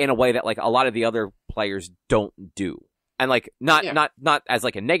 in a way that like a lot of the other players don't do, and like not as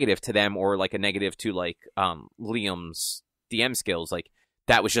like a negative to them or like a negative to like Liam's DM skills. Like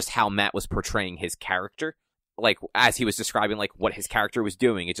that was just how Matt was portraying his character. Like as he was describing like what his character was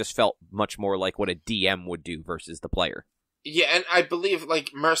doing, it just felt much more like what a DM would do versus the player. Yeah, and I believe like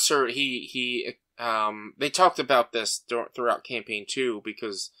Mercer, they talked about this throughout campaign 2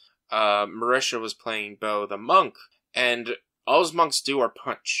 because Marisha was playing Bo the monk, and all monks do are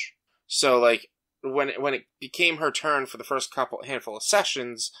punch. So like when it became her turn for the first handful of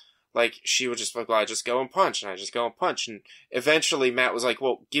sessions, like she would just like, well, I just go and punch, and I just go and punch, and eventually Matt was like,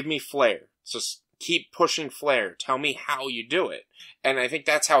 well, give me flair, so keep pushing flair, tell me how you do it. And I think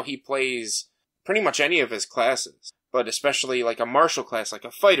that's how he plays pretty much any of his classes, but especially like a martial class, like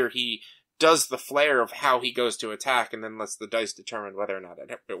a fighter, he does the flair of how he goes to attack and then lets the dice determine whether or not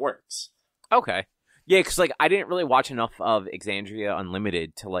it works. Okay. Yeah, because like I didn't really watch enough of Exandria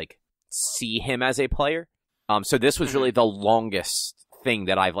Unlimited to like see him as a player. So this was really the longest thing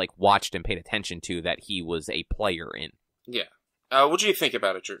that I've like watched and paid attention to that he was a player in. Yeah. What do you think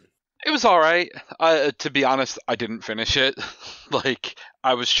about it, Jordan? It was all right. To be honest, I didn't finish it. Like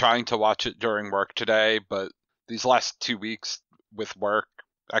I was trying to watch it during work today, but these last 2 weeks with work,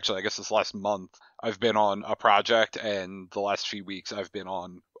 actually, I guess this last month, I've been on a project, and the last few weeks I've been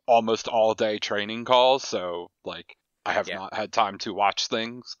on almost all day training calls, so, like, I have not had time to watch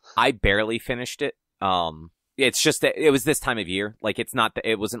things. I barely finished it. It's just that it was this time of year. Like, it's not that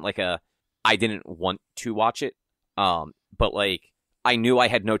it wasn't like I didn't want to watch it. But, like, I knew I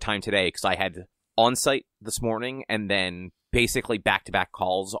had no time today because I had on-site this morning and then basically back-to-back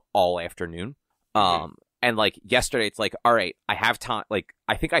calls all afternoon. And, like, yesterday, it's like, all right, I have time. Like,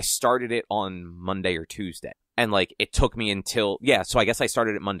 I think I started it on Monday or Tuesday. And, like, it took me until... Yeah, so I guess I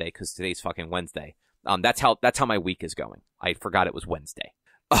started it Monday because today's fucking Wednesday. That's how my week is going. I forgot it was Wednesday.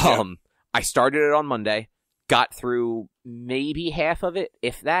 I started it on Monday, got through maybe half of it,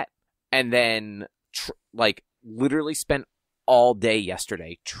 if that, and then, literally spent all day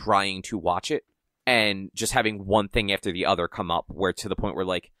yesterday trying to watch it and just having one thing after the other come up where to the point where,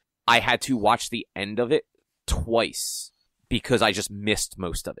 like, I had to watch the end of it twice because I just missed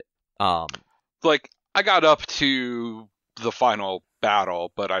most of it. Like, I got up to the final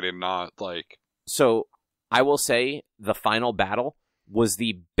battle, but I did not, like... So, I will say the final battle was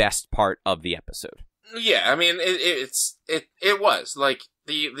the best part of the episode. Yeah, I mean, it was. Like,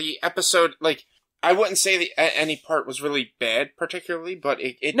 the episode, like, I wouldn't say any part was really bad particularly, but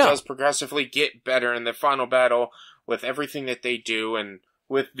it does progressively get better in the final battle with everything that they do, and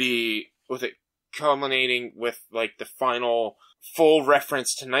with it culminating with, like, the final full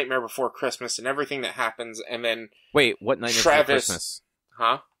reference to Nightmare Before Christmas and everything that happens, and then... Wait, what Nightmare Before Christmas?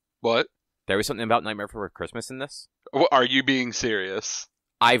 Huh? What? There was something about Nightmare Before Christmas in this? Are you being serious?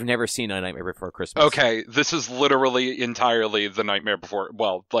 I've never seen a Nightmare Before Christmas. Okay, this is literally entirely the Nightmare Before...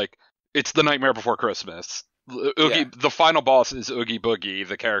 Well, like, it's the Nightmare Before Christmas. The final boss is Oogie Boogie,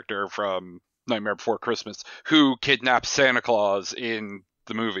 the character from Nightmare Before Christmas, who kidnaps Santa Claus in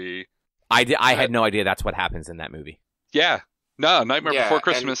the movie. I had no idea that's what happens in that movie. Yeah. No, Nightmare Before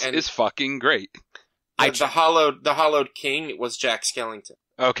Christmas is fucking great. The Hollowed King was Jack Skellington.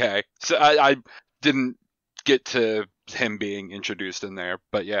 Okay. So I didn't get to him being introduced in there,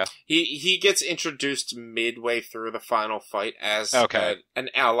 but yeah. He gets introduced midway through the final fight as an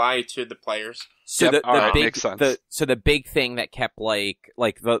ally to the players. So the big makes sense. The big thing that kept I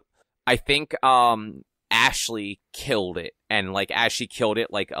think Ashley killed it, and like as she killed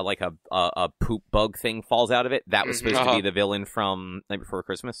it, like a poop bug thing falls out of it. That was supposed to be the villain from Night Before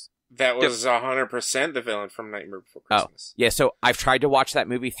Christmas. That was 100% the villain from Nightmare Before Christmas. Yeah, so I've tried to watch that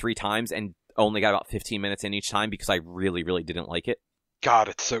movie 3 times and only got about 15 minutes in each time because I really, really didn't like it. God,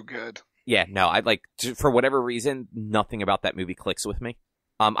 it's so good. Yeah, no, I for whatever reason, nothing about that movie clicks with me.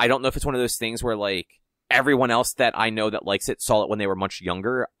 I don't know if it's one of those things where, like, everyone else that I know that likes it saw it when they were much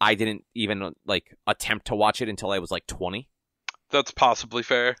younger. I didn't even, like, attempt to watch it until I was, like, 20. That's possibly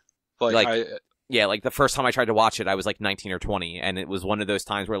fair. Yeah, like, the first time I tried to watch it, I was, like, 19 or 20, and it was one of those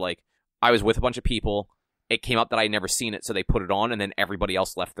times where, like, I was with a bunch of people, it came up that I'd never seen it, so they put it on, and then everybody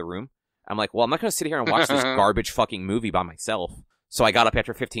else left the room. I'm like, well, I'm not going to sit here and watch this garbage fucking movie by myself. So I got up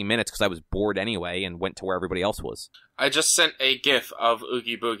after 15 minutes because I was bored anyway and went to where everybody else was. I just sent a gif of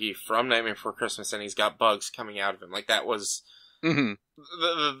Oogie Boogie from Nightmare Before Christmas, and he's got bugs coming out of him. Like, that was... That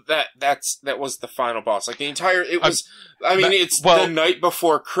was the final boss. Like, the entire... It was... the Night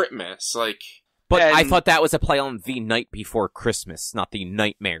Before Critmas. Like... But I thought that was a play on The Night Before Christmas, not The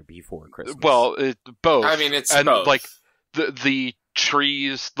Nightmare Before Christmas. Well, both. I mean, it's and both. Like, the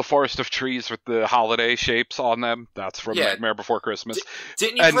trees, the forest of trees with the holiday shapes on them. That's from Nightmare Before Christmas.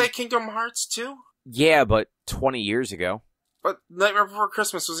 Didn't you play Kingdom Hearts 2? Yeah, but 20 years ago. But Nightmare Before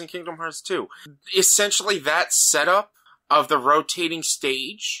Christmas was in Kingdom Hearts 2. Essentially, that setup of the rotating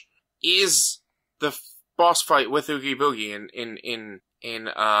stage is the boss fight with Oogie Boogie in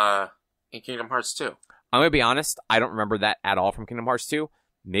Kingdom Hearts 2. I'm gonna be honest, I don't remember that at all from Kingdom Hearts 2.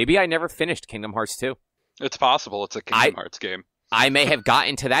 Maybe I never finished Kingdom Hearts 2. It's possible. It's a Kingdom Hearts game. I may have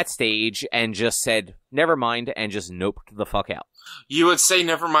gotten to that stage and just said, never mind, and just noped the fuck out. You would say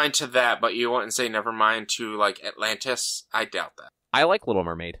never mind to that, but you wouldn't say never mind to, like, Atlantis? I doubt that. I like Little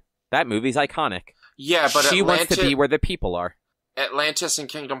Mermaid. That movie's iconic. Yeah, but she wants to be where the people are. Atlantis in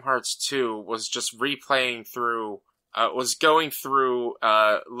Kingdom Hearts 2 was just replaying through, was going through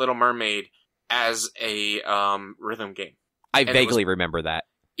Little Mermaid as a rhythm game. I vaguely remember that.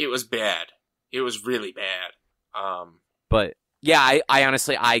 It was bad. It was really bad. But... yeah, I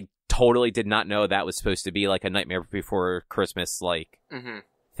honestly, I totally did not know that was supposed to be like a Nightmare Before Christmas, like,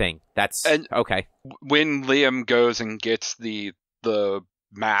 thing. That's, okay. When Liam goes and gets the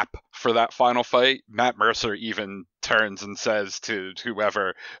map for that final fight, Matt Mercer even turns and says to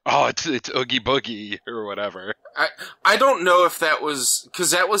whoever, oh, it's Oogie Boogie, or whatever. I don't know if that was, because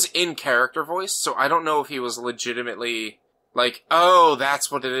that was in character voice, so I don't know if he was legitimately... like, oh,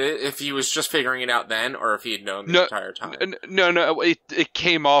 that's what it is, if he was just figuring it out then, or if he had known the entire time. No, it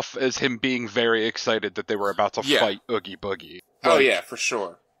came off as him being very excited that they were about to fight Oogie Boogie. Oh, yeah, for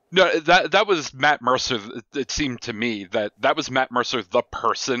sure. No, that was Matt Mercer, it seemed to me, that was Matt Mercer, the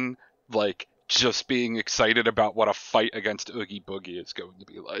person, like, just being excited about what a fight against Oogie Boogie is going to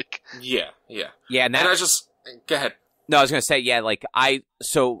be like. Yeah. Yeah, and I just... go ahead. No, I was gonna say, yeah, like,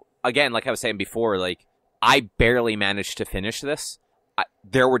 so, again, like I was saying before, like, I barely managed to finish this.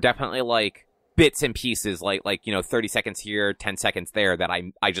 There were definitely, like, bits and pieces, like 30 seconds here, 10 seconds there, that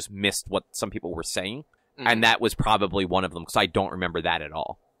I just missed what some people were saying. Mm-hmm. And that was probably one of them, because I don't remember that at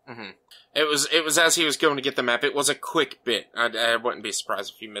all. Mm-hmm. It was as he was going to get the map. It was a quick bit. I wouldn't be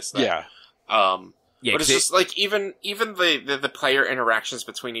surprised if you missed that. Yeah. Yeah, but it's just, like, even the player interactions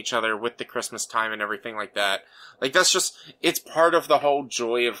between each other with the Christmas time and everything like that. Like, that's just, it's part of the whole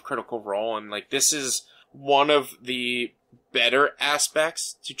joy of Critical Role, and, like, this is one of the better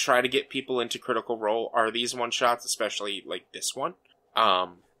aspects to try to get people into Critical Role are these one-shots, especially, like, this one.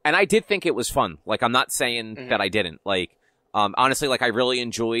 And I did think it was fun. Like, I'm not saying that I didn't. Like, honestly, like, I really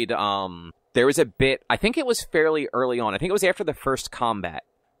enjoyed, there was a bit, I think it was fairly early on, I think it was after the first combat,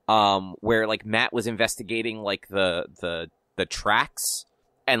 where, like, Matt was investigating, like, the tracks,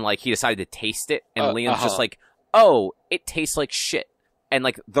 and, like, he decided to taste it, and Liam's just like, oh, it tastes like shit. And,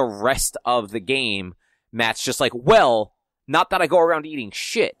 like, the rest of the game, Matt's just like, well, not that I go around eating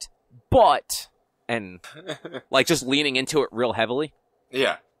shit, but, and, like, just leaning into it real heavily.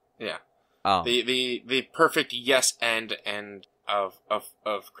 Yeah. The perfect yes and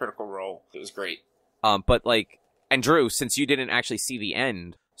of Critical Role. It was great. But, like, and Drew, since you didn't actually see the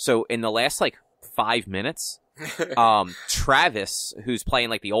end, so in the last, like, 5 minutes, Travis, who's playing,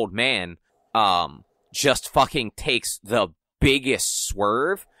 like, the old man, just fucking takes the biggest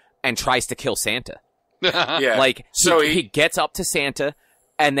swerve and tries to kill Santa. Yeah. Like, so he gets up to Santa,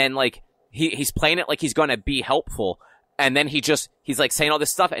 and then, like, he's playing it like he's gonna be helpful, and then he's like saying all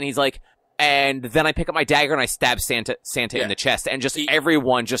this stuff, and he's like, and then I pick up my dagger and I stab Santa in the chest, and just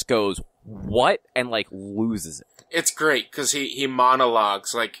everyone just goes, what? And, like, loses it. It's great, because he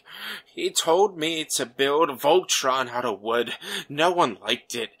monologues, like, he told me to build Voltron out of wood. No one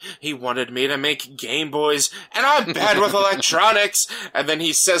liked it. He wanted me to make Game Boys, and I'm bad with electronics. And then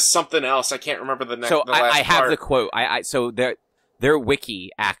he says something else. I can't remember the next. So the last I have part. the quote. So their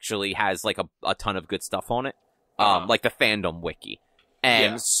wiki actually has, like, a ton of good stuff on it. Like the fandom wiki.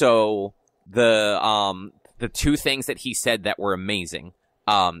 And so the two things that he said that were amazing.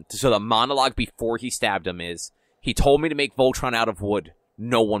 So the monologue before he stabbed him is, he told me to make Voltron out of wood.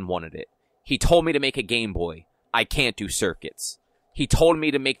 No one wanted it. He told me to make a Game Boy. I can't do circuits. He told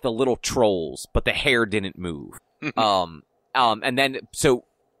me to make the little trolls, but the hair didn't move. And then, so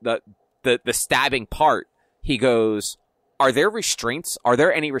the stabbing part, he goes, are there restraints? Are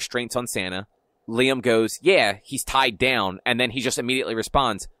there any restraints on Santa? Liam goes, yeah, he's tied down. And then he just immediately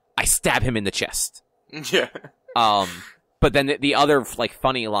responds, I stab him in the chest. Yeah. But then the other, like,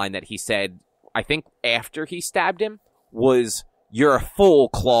 funny line that he said, I think after he stabbed him, was, you're a fool,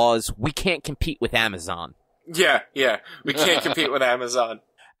 Claus. We can't compete with Amazon. Yeah. We can't compete with Amazon.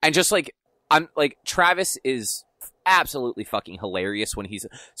 And just, like, Travis is absolutely fucking hilarious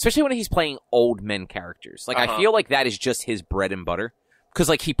especially when he's playing old men characters. Like, I feel like that is just his bread and butter. Because,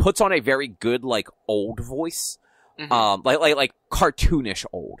 like, he puts on a very good, like, old voice. like cartoonish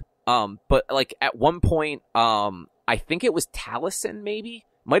old. But like at one point, I think it was Taliesin, maybe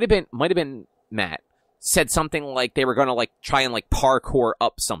might have been Matt, said something like they were gonna like try and like parkour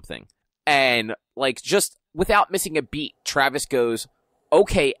up something, and like just without missing a beat, Travis goes,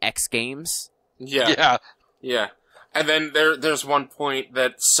 "Okay, X Games." Yeah. And then there's one point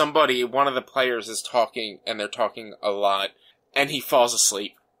that one of the players is talking, and they're talking a lot, and he falls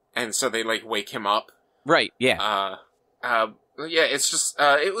asleep, and so they like wake him up. Right. Yeah. Yeah. It's just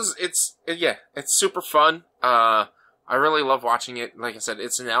it's super fun. I really love watching it. Like I said,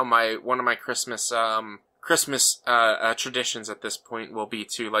 it's now one of my Christmas traditions at this point will be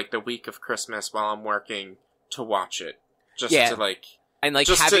to like the week of Christmas while I'm working to watch it. Just to like and like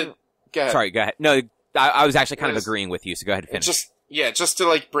just having. Go ahead. Sorry, go ahead. No, I was actually kind of agreeing with you, so go ahead and finish. Just to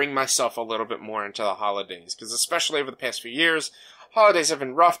like bring myself a little bit more into the holidays, because especially over the past few years, holidays have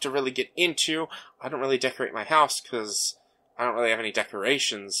been rough to really get into. I don't really decorate my house because I don't really have any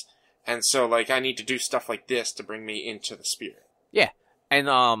decorations. And so, like, I need to do stuff like this to bring me into the spirit. Yeah. And,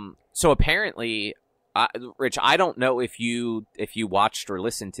 so apparently, Rich, I don't know if you watched or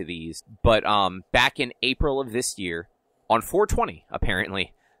listened to these, but, back in April of this year, on 420,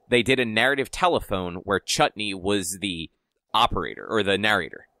 apparently, they did a narrative telephone where Chutney was the operator, or the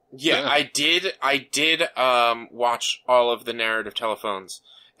narrator. Yeah, I did, watch all of the narrative telephones.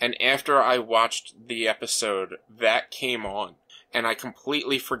 And after I watched the episode, that came on. And I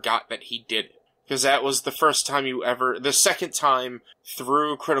completely forgot that he did it. Because that was the the second time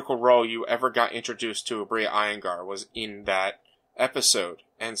through Critical Role you ever got introduced to Abria Iyengar was in that episode.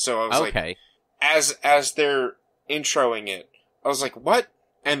 And so I was like, as they're introing it, I was like, what?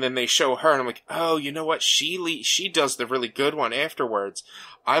 And then they show her and I'm like, oh, you know what? She does the really good one afterwards.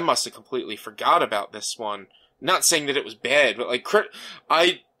 I must have completely forgot about this one. Not saying that it was bad, but like,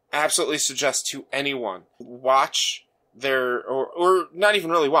 I absolutely suggest to anyone, watch or not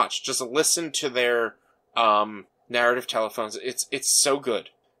even really watch, just listen to their narrative telephones. It's so good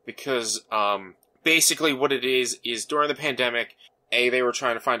because basically what it is during the pandemic, they were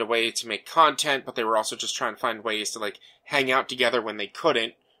trying to find a way to make content, but they were also just trying to find ways to like hang out together when they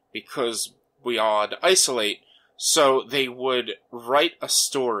couldn't because we all had to isolate. So they would write a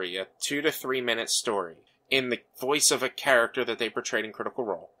story, a 2 to 3 minute story, in the voice of a character that they portrayed in Critical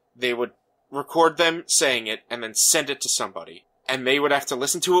Role. They would record them saying it, and then send it to somebody. And they would have to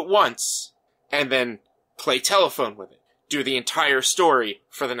listen to it once, and then play telephone with it. Do the entire story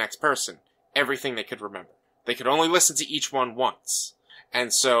for the next person. Everything they could remember. They could only listen to each one once.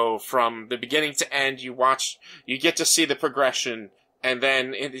 And so, from the beginning to end, you get to see the progression, and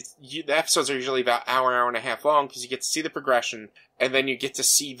then the episodes are usually about hour and a half long, because you get to see the progression, and then you get to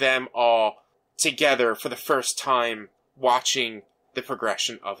see them all together for the first time watching the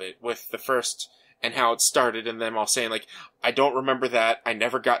progression of it, with the first and how it started, and them all saying like, I don't remember that, I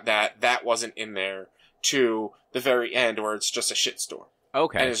never got that wasn't in there, to the very end where it's just a shitstorm.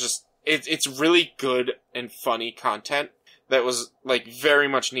 Okay. And it's just, it's really good and funny content that was like very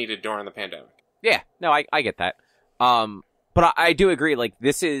much needed during the pandemic. Yeah, no, I get that. But I do agree, like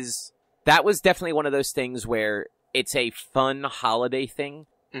that was definitely one of those things where it's a fun holiday thing,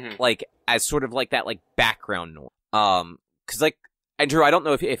 like as sort of like that like background noise. 'Cause like, and Drew, I don't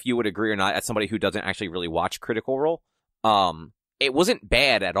know if you would agree or not, as somebody who doesn't actually really watch Critical Role. It wasn't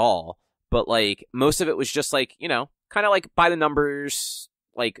bad at all, but like most of it was just like, you know, kind of like by the numbers,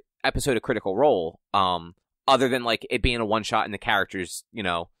 like episode of Critical Role. Other than like it being a one shot and the characters, you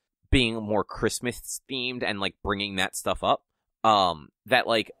know, being more Christmas themed and like bringing that stuff up. That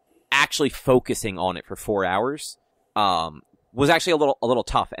like actually focusing on it for 4 hours, was actually a little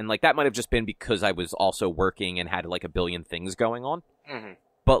tough, and like that might have just been because I was also working and had like a billion things going on.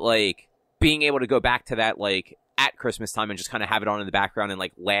 But like being able to go back to that like at Christmas time and just kind of have it on in the background and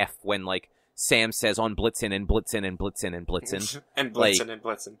like laugh when like Sam says on Blitzen and Blitzen and Blitzen and Blitzen and Blitzen and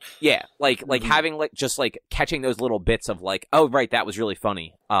Blitzen. Yeah, like having like just like catching those little bits of like, oh right, that was really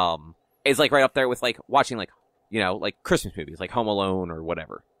funny. Is like right up there with like watching like, you know, like Christmas movies like Home Alone or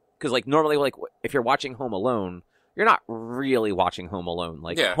whatever. Because like normally like if you're watching Home Alone, you're not really watching Home Alone.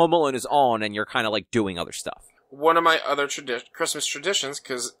 Like, Home Alone is on, and you're kind of, like, doing other stuff. One of my other Christmas traditions,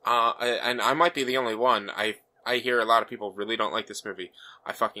 because, and I might be the only one, I hear a lot of people really don't like this movie.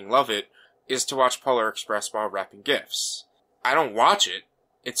 I fucking love it, is to watch Polar Express while wrapping gifts. I don't watch it.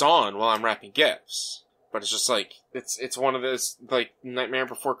 It's on while I'm wrapping gifts. But it's just, like, it's one of those, like, Nightmare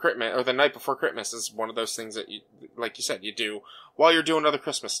Before Critmas, or The Night Before Critmas is one of those things that, you, like you said, you do while you're doing other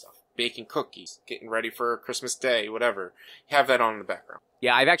Christmas stuff. Baking cookies, getting ready for Christmas Day, whatever. You have that on in the background.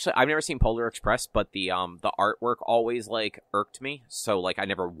 Yeah, I've never seen Polar Express, but the artwork always like irked me, so like I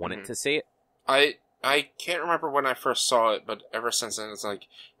never wanted to see it. I can't remember when I first saw it, but ever since then, it's like,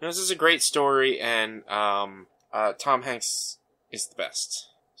 this is a great story, and Tom Hanks is the best.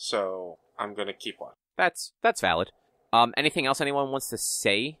 So I'm gonna keep watching. That's valid. Anything else anyone wants to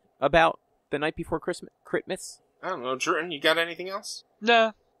say about The Night Before Critmas? I don't know, Jordan, you got anything else?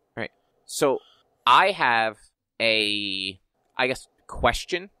 Nah. Right. So I have a, I guess,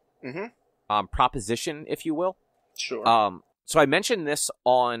 question, proposition, if you will. Sure. So I mentioned this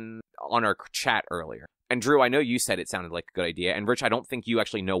on our chat earlier, and Drew, I know you said it sounded like a good idea, and Rich, I don't think you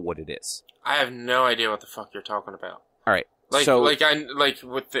actually know what it is. I have no idea what the fuck you're talking about. All right.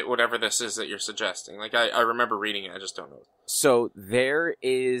 With whatever this is that you're suggesting. Like, I remember reading it, I just don't know. So there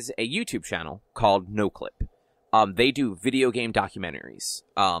is a YouTube channel called NoClip. They do video game documentaries,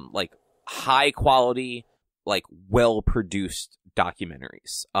 like high quality, like well produced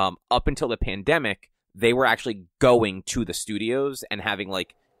documentaries. Up until the pandemic, they were actually going to the studios and having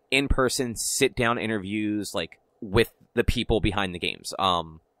like in-person sit-down interviews, like with the people behind the games.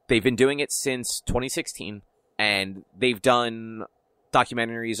 They've been doing it since 2016. And they've done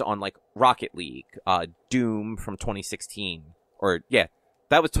documentaries on, like, Rocket League, Doom from 2016. Or, yeah,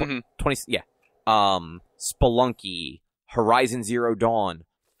 that was 20, yeah. Spelunky, Horizon Zero Dawn,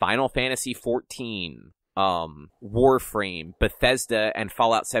 Final Fantasy XIV, Warframe, Bethesda, and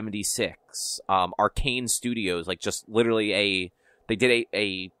Fallout 76. Arcane Studios, like, just literally they did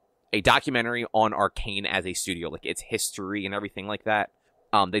a documentary on Arcane as a studio, like, its history and everything like that.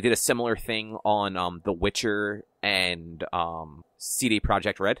 They did a similar thing on The Witcher and CD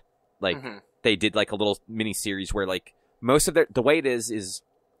Projekt Red. Like they did like a little mini series where like the way it is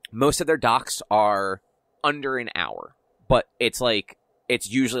most of their docs are under an hour, but it's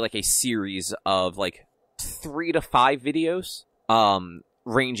usually like a series of like 3 to 5 videos,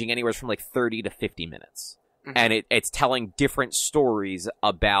 ranging anywhere from like 30 to 50 minutes, and it's telling different stories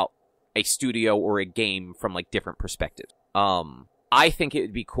about a studio or a game from like different perspectives. I think it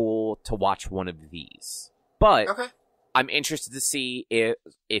would be cool to watch one of these, but I'm interested to see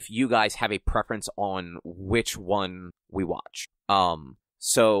if you guys have a preference on which one we watch.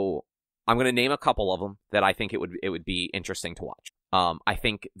 So I'm going to name a couple of them that I think it would be interesting to watch. I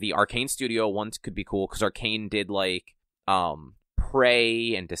think the Arcane Studio ones could be cool because Arcane did like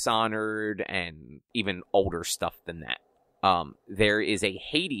Prey and Dishonored and even older stuff than that. There is a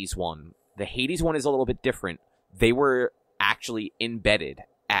Hades one. The Hades one is a little bit different. They were actually embedded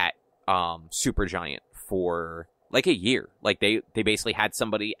at Supergiant for like a year. Like they basically had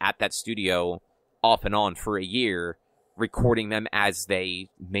somebody at that studio off and on for a year recording them as they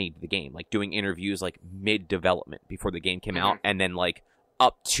made the game, like doing interviews like mid-development before the game came out, and then like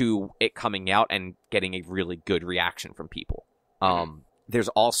up to it coming out and getting a really good reaction from people. There's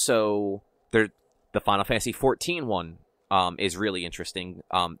also the Final Fantasy XIV one is really interesting.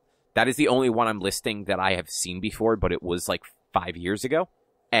 That is the only one I'm listing that I have seen before, but it was like 5 years ago.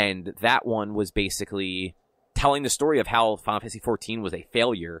 And that one was basically telling the story of how Final Fantasy XIV was a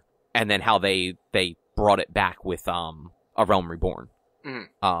failure, and then how they brought it back with A Realm Reborn.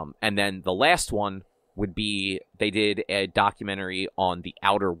 And then the last one would be they did a documentary on the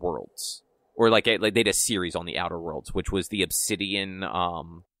Outer Worlds, or like they did a series on the Outer Worlds, which was the Obsidian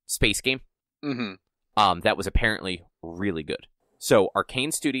space game. That was apparently really good. So,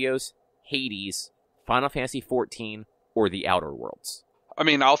 Arcane Studios, Hades, Final Fantasy XIV, or The Outer Worlds. I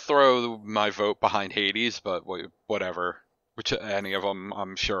mean, I'll throw my vote behind Hades, but whatever. Which any of them,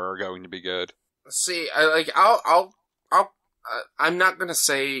 I'm sure, are going to be good. See, I'm not gonna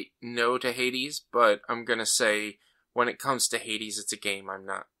say no to Hades, but I'm gonna say when it comes to Hades, it's a game I'm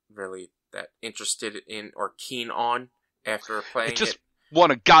not really that interested in or keen on after playing it. Won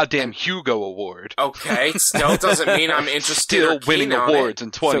a goddamn Hugo Award. Okay, still doesn't mean I'm interested. Still winning awards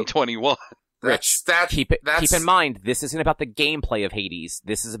in 2021. Rich, keep in mind, this isn't about the gameplay of Hades.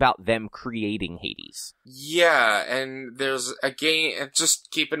 This is about them creating Hades. Yeah, and there's a game, just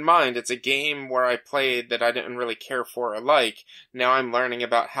keep in mind, it's a game where I played that I didn't really care for or like. Now I'm learning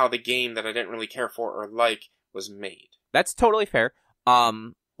about how the game that I didn't really care for or like was made. That's totally fair.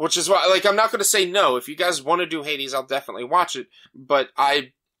 Which is why, like, I'm not going to say no. If you guys want to do Hades, I'll definitely watch it. But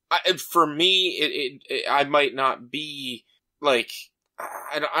for me, I might not be, like,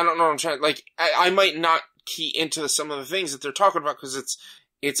 I don't know what I'm trying, like, I might not key into some of the things that they're talking about, because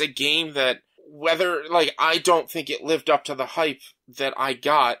it's a game that, whether, like, I don't think it lived up to the hype that I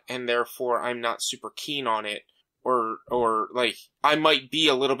got, and therefore I'm not super keen on it, or, like, I might be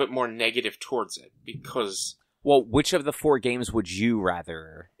a little bit more negative towards it, because... Well, which of the 4 games would you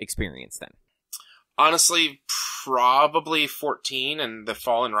rather experience then? Honestly, probably 14 and the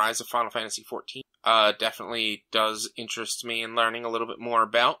Fall and Rise of Final Fantasy XIV. Definitely does interest me in learning a little bit more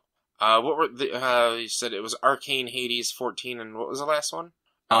about. What were you said it was Arcane, Hades, 14, and what was the last one?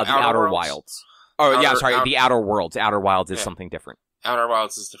 The Outer Wilds. Oh, yeah, sorry, the Outer Worlds. Outer Wilds is something different. Outer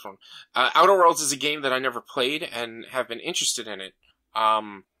Wilds is different. Outer Worlds is a game that I never played and have been interested in it.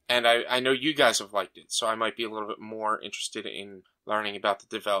 And I know you guys have liked it, so I might be a little bit more interested in learning about the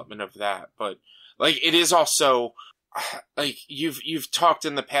development of that. But, like, it is also, like, you've talked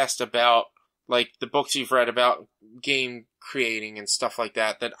in the past about, like, the books you've read about game creating and stuff like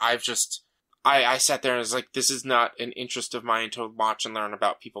that, that I've just, I sat there and was like, this is not an interest of mine to watch and learn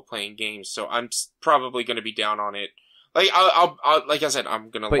about people playing games, so I'm probably going to be down on it. Like, I'll like I said,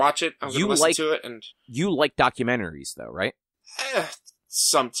 I'm going to watch it, I'm going to listen to it, and... You like documentaries, though, right?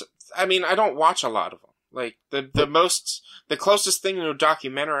 I mean, I don't watch a lot of them. Like, the closest thing to a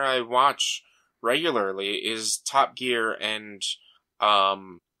documentary I watch regularly is Top Gear and,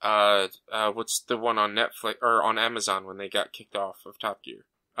 what's the one on Netflix, or on Amazon when they got kicked off of Top Gear?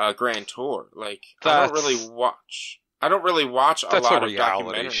 Grand Tour. Like, I don't really watch a lot of reality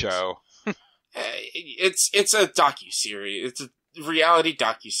documentaries. Show. It's a docuseries. It's a reality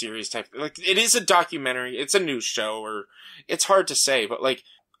docuseries type. Like, it is a documentary. It's a news show, or it's hard to say, but like,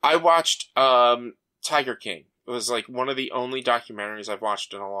 I watched, Tiger King. It was like one of the only documentaries I've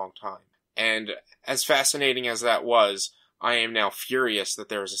watched in a long time. And as fascinating as that was, I am now furious that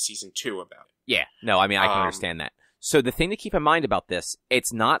there is a season 2 about it. Yeah. No, I mean, I can understand that. So the thing to keep in mind about this,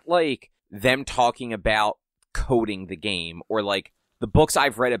 it's not like them talking about coding the game, or like the books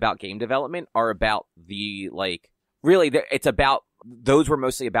I've read about game development are about the, like, really, it's about, those were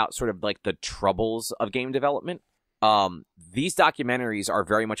mostly about sort of like the troubles of game development. These documentaries are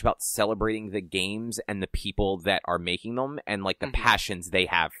very much about celebrating the games and the people that are making them and like the passions they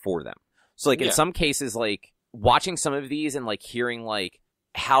have for them. So like in some cases, like watching some of these and like hearing like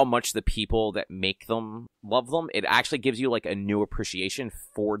how much the people that make them love them, it actually gives you like a new appreciation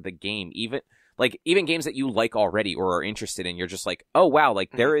for the game. Even games that you like already or are interested in, you're just like, oh wow,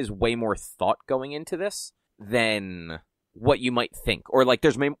 like there is way more thought going into this than what you might think, or like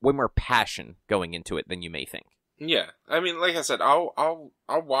there's way more passion going into it than you may think. Yeah, I mean, like I said, I'll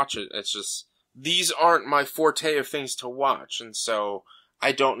watch it. It's just, these aren't my forte of things to watch, and so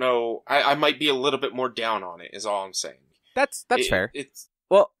I don't know. I might be a little bit more down on it, is all I'm saying. That's fair.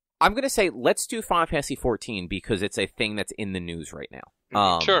 Well, I'm gonna say let's do Final Fantasy XIV because it's a thing that's in the news right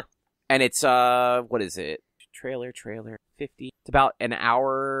now. Sure. And it's what is it? Trailer 50. It's about an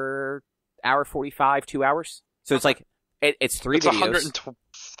hour 45, 2 hours. So it's like it's 3 videos.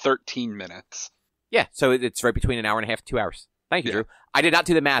 113 minutes. Yeah, so it's right between an hour and a half, 2 hours. Thank you, Drew. I did not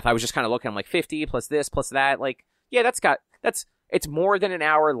do the math. I was just kind of looking. I'm like 50 plus this plus that. Like, yeah, it's more than an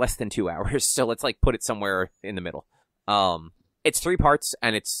hour, less than 2 hours. So let's like put it somewhere in the middle. It's 3 parts,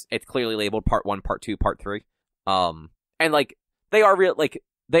 and it's clearly labeled part 1, part 2, part 3. And like they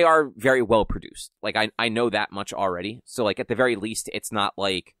are very well produced. Like I know that much already. So like at the very least, it's not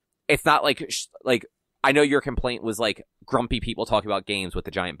like I know your complaint was like grumpy people talking about games with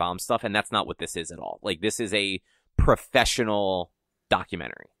the giant bomb stuff, and that's not what this is at all. Like this is a professional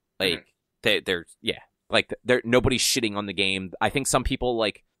documentary. Like nobody's shitting on the game. I think some people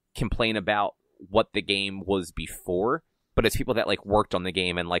like complain about what the game was before, but it's people that like worked on the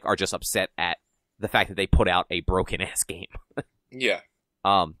game and like are just upset at the fact that they put out a broken ass game. Yeah.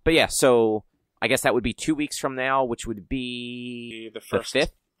 But yeah, so I guess that would be 2 weeks from now, which would be the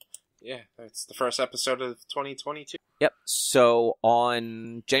 5th. Yeah, that's the first episode of 2022. Yep. So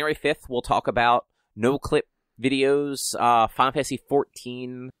on January 5th, we'll talk about no clip videos, Final Fantasy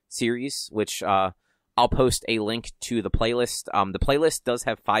XIV series, which I'll post a link to the playlist. The playlist does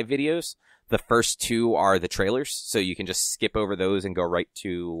have 5 videos. The first 2 are the trailers, so you can just skip over those and go right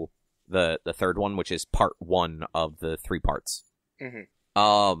to the third one, which is part 1 of the 3 parts.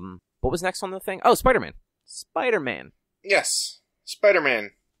 What was next on the thing? Oh, Spider-Man. Yes,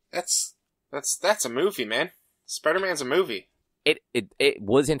 Spider-Man. That's a movie, man. Spider-Man's a movie. It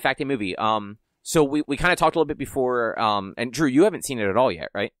was in fact a movie. So we kind of talked a little bit before. And Drew, you haven't seen it at all yet,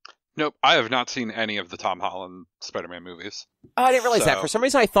 right? Nope, I have not seen any of the Tom Holland Spider-Man movies. Oh, I didn't realize that. For some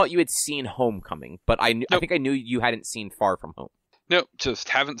reason, I thought you had seen Homecoming, but I think I knew you hadn't seen Far From Home. Nope, just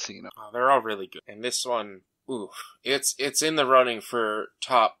haven't seen it. Oh, they're all really good, and this one, oof, it's in the running for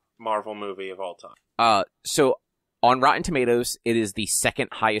top Marvel movie of all time. So on Rotten Tomatoes, it is the second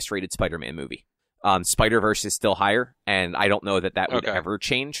highest rated Spider-Man movie. Spider-Verse is still higher, and I don't know that would ever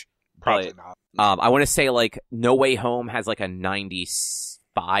change. Probably not. I want to say like No Way Home has like a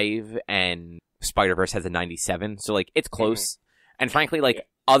 95, and Spider-Verse has a 97. So like it's close. And frankly, like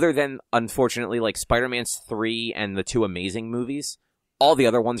other than unfortunately like Spider-Man's 3 and the 2 Amazing movies, all the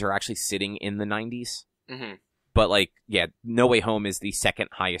other ones are actually sitting in the 90s. But, like, yeah, No Way Home is the second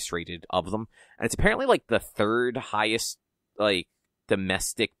highest rated of them. And it's apparently, like, the third highest, like,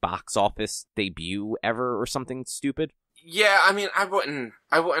 domestic box office debut ever or something stupid. Yeah, I mean, I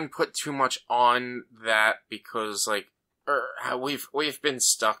wouldn't put too much on that because, like, we've been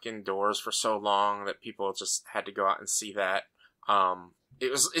stuck indoors for so long that people just had to go out and see that.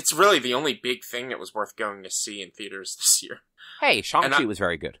 It's really the only big thing that was worth going to see in theaters this year. Hey, Shang-Chi was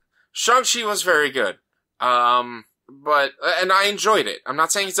very good. Shang-Chi was very good. And I enjoyed it. I'm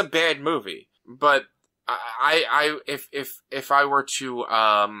not saying it's a bad movie, but if I were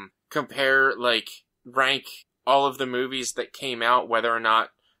to, compare, like, rank all of the movies that came out, whether or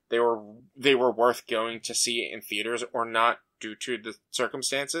not they were worth going to see in theaters or not due to the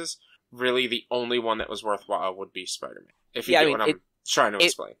circumstances, really the only one that was worthwhile would be Spider-Man. If you get what I'm trying to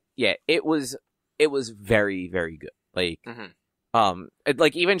explain. Yeah, it was very, very good. Like,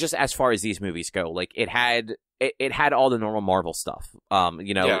 like, even just as far as these movies go, like, it had all the normal Marvel stuff.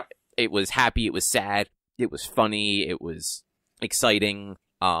 It was happy, it was sad, it was funny, it was exciting.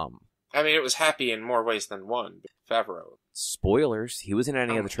 I mean, it was happy in more ways than one. Favreau. Spoilers. He was in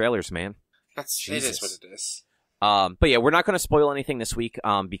any of the trailers, man. It is what it is. But yeah, we're not going to spoil anything this week,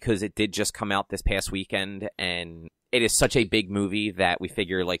 because it did just come out this past weekend, and it is such a big movie that we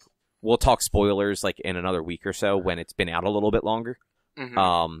figure, like, we'll talk spoilers, like, in another week or so when it's been out a little bit longer.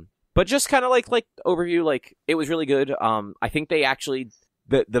 Mm-hmm. But just kind of like overview, like, it was really good. I think they actually,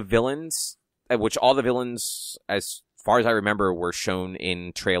 the villains, which all the villains, as far as I remember, were shown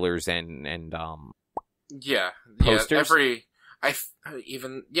in trailers and posters.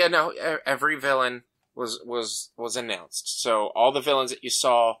 Every villain was announced. So all the villains that you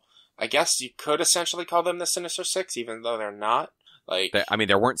saw, I guess you could essentially call them the Sinister Six, even though they're not. Like, I mean,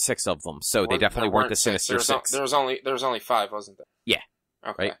 there weren't 6 of them, so they definitely weren't the Sinister Six. There was only 5, wasn't there? Yeah.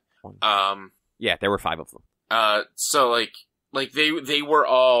 Okay. Right? Yeah, there were 5 of them. So like they were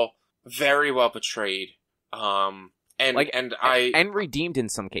all very well portrayed. And redeemed in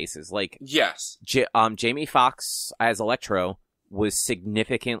some cases. Like, yes. Jamie Foxx as Electro was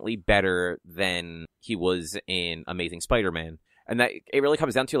significantly better than he was in Amazing Spider-Man. And that it really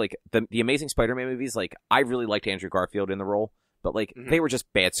comes down to, like, the Amazing Spider-Man movies. Like, I really liked Andrew Garfield in the role, but, like, they were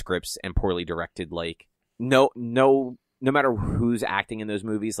just bad scripts and poorly directed. Like, no matter who's acting in those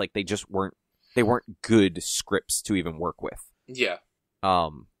movies, like, they weren't good scripts to even work with. Yeah.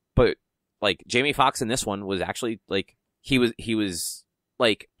 But, like, Jamie Foxx in this one was actually, like, he was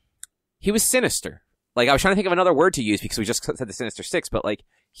sinister. Like, I was trying to think of another word to use because we just said the Sinister Six, but, like,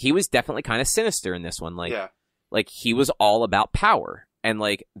 he was definitely kind of sinister in this one. Like, yeah. Like, he was all about power, and,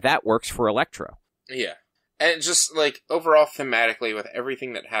 like, that works for Electro. Yeah. And just, like, overall thematically with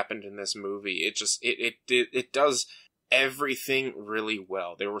everything that happened in this movie, it does everything really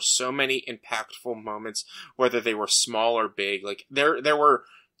well. There were so many impactful moments, whether they were small or big. Like, there were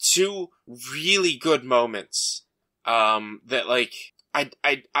 2 really good moments, that, like,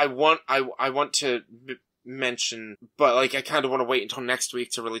 I want to mention, but, like, I kind of want to wait until next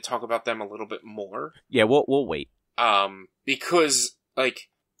week to really talk about them a little bit more. Yeah, we'll wait. Because, like,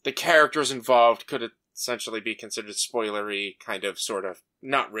 the characters involved could essentially be considered spoilery, kind of, sort of,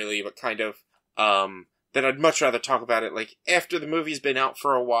 not really, but kind of, that I'd much rather talk about it, like, after the movie's been out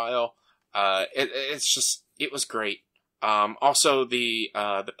for a while. It was great. Also, the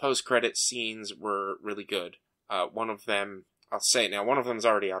post-credit scenes were really good. One of them, I'll say it now, one of them's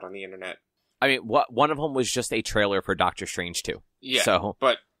already out on the internet. I mean, one of them was just a trailer for Doctor Strange 2. Yeah, so.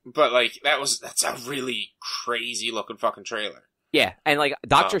 but like, that's a really crazy looking fucking trailer. Yeah, and, like,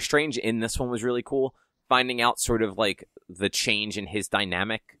 Doctor Strange in this one was really cool. Finding out sort of, like, the change in his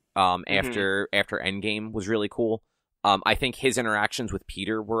dynamic after Endgame was really cool. I think his interactions with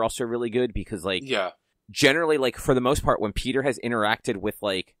Peter were also really good because, like, generally, like, for the most part, when Peter has interacted with,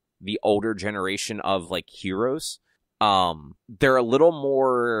 like, the older generation of, like, heroes, they're a little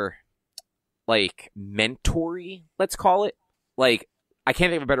more, like, mentor-y, let's call it. Like, I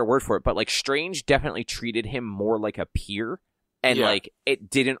can't think of a better word for it, but, like, Strange definitely treated him more like a peer. And, like, it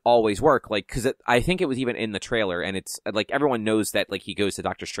didn't always work, like, because I think it was even in the trailer, and it's, like, everyone knows that, like, he goes to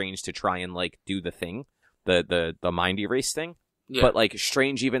Doctor Strange to try and, like, do the thing, the mind erase thing. Yeah. But, like,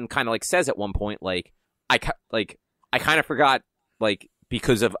 Strange even kind of, like, says at one point, like, I kind of forgot, like,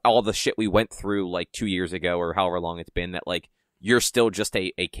 because of all the shit we went through, like, 2 years ago, or however long it's been, that, like, you're still just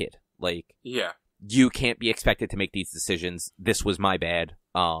a kid. Like, you can't be expected to make these decisions. This was my bad.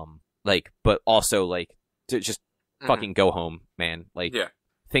 Like, but also, like, to just fucking go home, man. Like,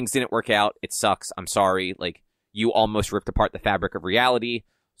 things didn't work out. It sucks. I'm sorry. Like, you almost ripped apart the fabric of reality.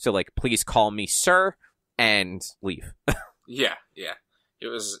 So, like, please call me sir and leave. Yeah. It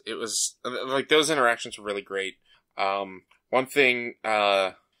was like those interactions were really great. One thing,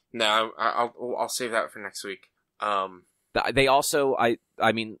 no, I'll save that for next week. They also, I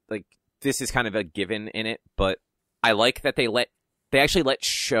mean, like, this is kind of a given in it, but I like that they actually let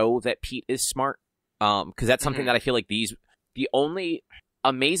show that Pete is smart. Because that's something that I feel like the only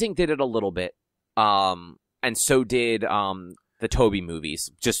Amazing did it a little bit, and so did the Toby movies,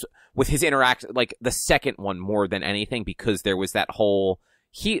 just with his interaction, like the second one more than anything, because there was that whole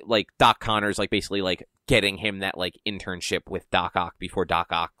Doc Connors like basically like getting him that like internship with Doc Ock before Doc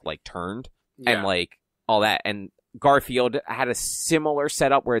Ock like turned, and like all that, and Garfield had a similar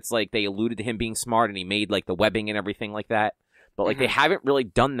setup where it's like they alluded to him being smart and he made like the webbing and everything like that. But like they haven't really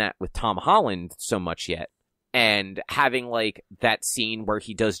done that with Tom Holland so much yet. And having like that scene where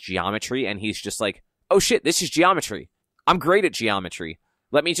he does geometry and he's just like, oh shit, this is geometry. I'm great at geometry.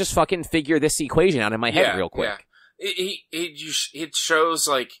 Let me just fucking figure this equation out in my head real quick. Yeah. It shows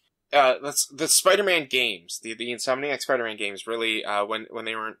like the Spider-Man games, the Insomniac Spider-Man games really when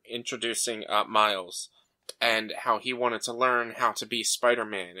they were introducing Miles and how he wanted to learn how to be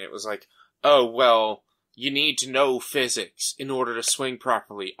Spider-Man. It was like, oh well, you need to know physics in order to swing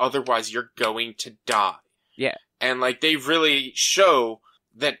properly. Otherwise, you're going to die. Yeah. And, like, they really show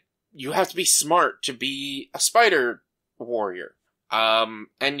that you have to be smart to be a spider warrior. And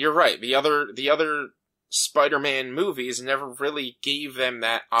you're right. The other Spider-Man movies never really gave them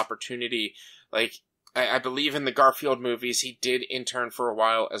that opportunity. Like, I believe in the Garfield movies, he did intern for a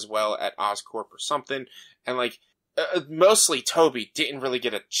while as well at Oscorp or something. And, like, mostly Toby didn't really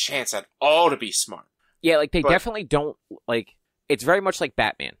get a chance at all to be smart. Yeah, like, they definitely don't, like, it's very much like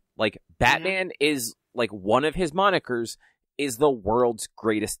Batman. Like, Batman is, like, one of his monikers is the world's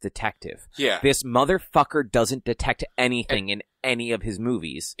greatest detective. Yeah. This motherfucker doesn't detect anything in any of his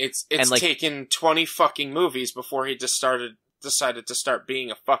movies. It's taken 20 fucking movies before he decided to start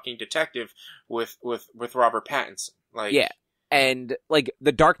being a fucking detective with Robert Pattinson. Like, yeah. And, like,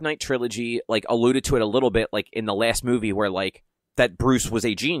 the Dark Knight trilogy, like, alluded to it a little bit, like, in the last movie where, like, that Bruce was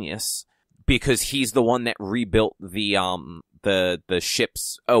a genius because he's the one that rebuilt the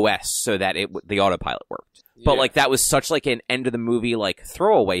ship's OS so that the autopilot worked. But, like, that was such, like, an end of the movie, like,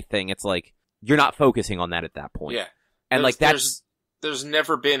 throwaway thing. It's like, you're not focusing on that at that point. Yeah. And, like, there's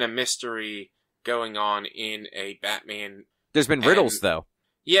never been a mystery going on in a Batman. There's been riddles, though.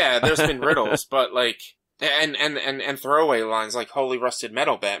 Yeah, there's been riddles, but, like, and throwaway lines like Holy Rusted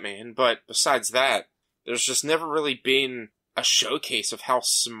Metal Batman, but besides that, there's just never really been a showcase of how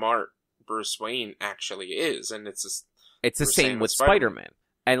smart Bruce Wayne actually is, and it's the same with Spider-Man.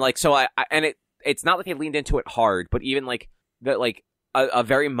 And, like, so it's not like they leaned into it hard, but even, like, a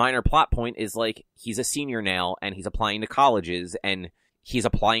very minor plot point is, like, he's a senior now, and he's applying to colleges, and he's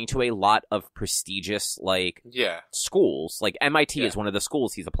applying to a lot of prestigious, like, schools. Like, MIT is one of the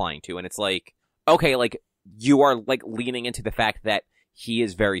schools he's applying to, and it's like, okay, like, you are, like, leaning into the fact that he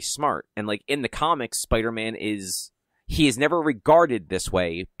is very smart. And, like, in the comics, Spider-Man he is never regarded this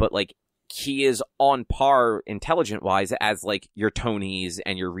way, but, like, he is on par intelligent-wise as, like, your Tonys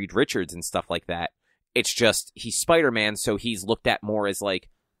and your Reed Richards and stuff like that. It's just, he's Spider-Man, so he's looked at more as, like,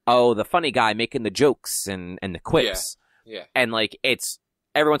 oh, the funny guy making the jokes and the quips. Yeah. And, like, it's,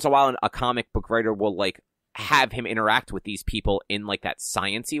 every once in a while, a comic book writer will, like, have him interact with these people in, like, that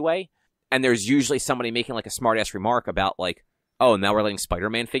science-y way. And there's usually somebody making, like, a smart-ass remark about, like, oh, now we're letting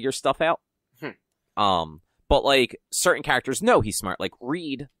Spider-Man figure stuff out? But, like, certain characters know he's smart. Like,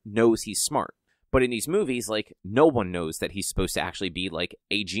 Reed knows he's smart. But in these movies, like, no one knows that he's supposed to actually be, like,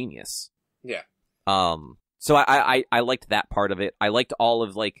 a genius. Yeah. So I liked that part of it. I liked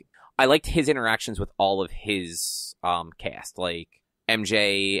I liked his interactions with all of his, cast. Like,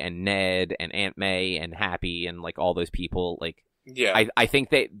 MJ and Ned and Aunt May and Happy and, like, all those people. Like, yeah. I think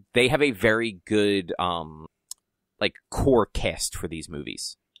they have a very good, like, core cast for these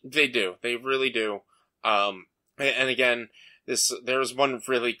movies. They do. They really do. And again, there was one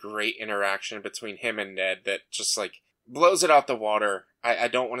really great interaction between him and Ned that just, like, blows it out the water. I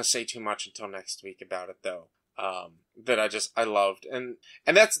don't want to say too much until next week about it, though. That I loved. And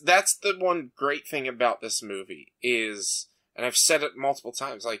that's the one great thing about this movie is, and I've said it multiple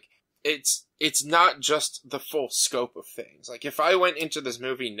times, like, it's not just the full scope of things. Like, if I went into this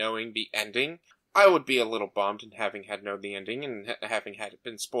movie knowing the ending, I would be a little bummed in having had known the ending and having had it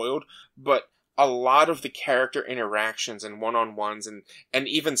been spoiled, but a lot of the character interactions and one-on-ones and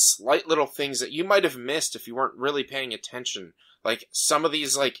even slight little things that you might have missed if you weren't really paying attention. Like, some of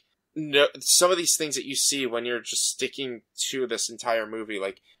these things that you see when you're just sticking to this entire movie,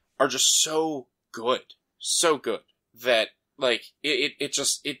 like, are just so good. So good that, like, it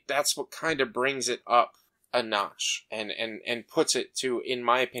that's what kind of brings it up a notch and puts it to, in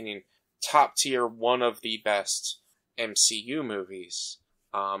my opinion, top tier, one of the best MCU movies.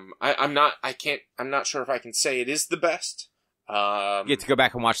 I'm not sure if I can say it is the best. You have to go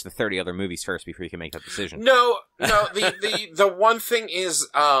back and watch the 30 other movies first before you can make that decision. No, the one thing is,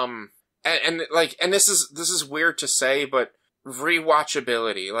 and this is weird to say, but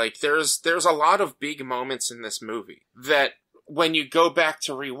rewatchability. Like, there's a lot of big moments in this movie that when you go back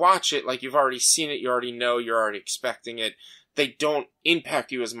to rewatch it, like, you've already seen it, you already know, you're already expecting it, they don't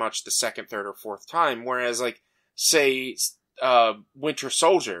impact you as much the second, third, or fourth time. Whereas, like, say, Winter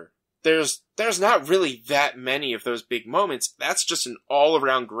Soldier, there's not really that many of those big moments. That's just an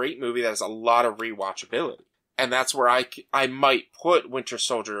all-around great movie that has a lot of rewatchability. And that's where I might put Winter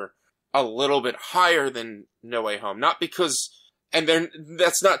Soldier a little bit higher than No Way Home. Not because, and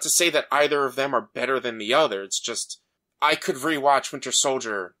that's not to say that either of them are better than the other. It's just, I could rewatch Winter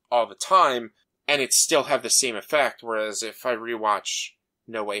Soldier all the time, and it still have the same effect, whereas if I rewatch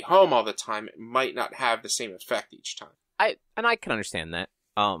No Way Home all the time, it might not have the same effect each time. I can understand that.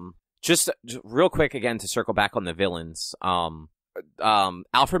 Just real quick again to circle back on the villains.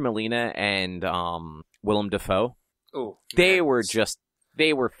 Alfred Molina and Willem Dafoe. Ooh, they were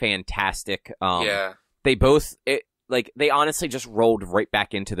fantastic. Yeah. They both they honestly just rolled right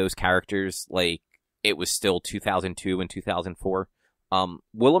back into those characters like it was still 2002 and 2004.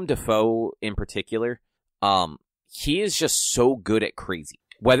 Willem Dafoe in particular, he is just so good at crazy.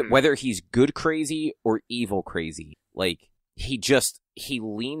 Whether he's good crazy or evil crazy, like he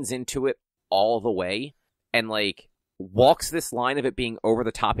leans into it all the way and like walks this line of it being over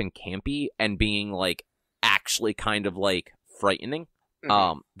the top and campy and being like actually kind of like frightening.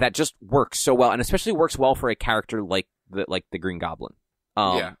 That just works so well, and especially works well for a character like the Green Goblin.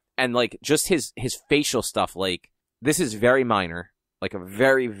 And like just his facial stuff, like this is very minor, like a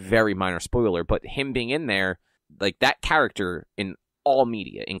very, very minor spoiler, but him being in there, like that character in all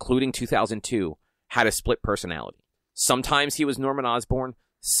media, including 2002, had a split personality. Sometimes he was Norman Osborn,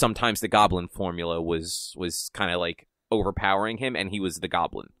 sometimes the Goblin formula was kind of like overpowering him, and he was the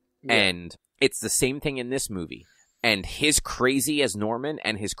Goblin. Yeah. And it's the same thing in this movie. And his crazy as Norman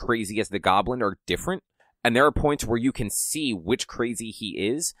and his crazy as the Goblin are different. And there are points where you can see which crazy he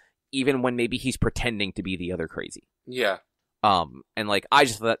is, even when maybe he's pretending to be the other crazy. Yeah. And like, I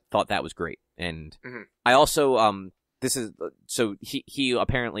just thought that was great. And I also, he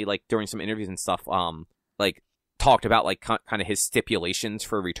apparently, like, during some interviews and stuff, like, talked about, like, kind of his stipulations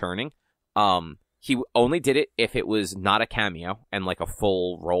for returning. He only did it if it was not a cameo and, like, a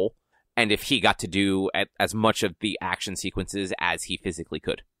full role. And if he got to do as much of the action sequences as he physically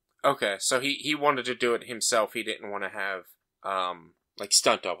could. Okay, so he wanted to do it himself. He didn't want to have, like,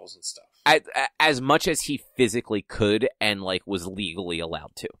 stunt doubles and stuff. As much as he physically could and, like, was legally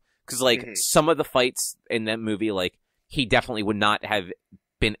allowed to. Because, like, some of the fights in that movie, like, he definitely would not have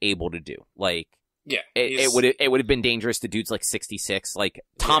been able to do. Like, yeah, it would have been dangerous to dudes like 66. Like,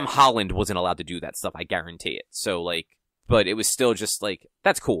 Tom Holland wasn't allowed to do that stuff, I guarantee it. So, like, but it was still just, like,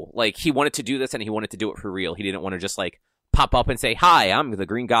 that's cool. Like, he wanted to do this and he wanted to do it for real. He didn't want to just, like, pop up and say, "Hi, I'm the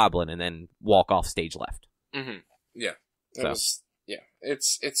Green Goblin," and then walk off stage left. Yeah.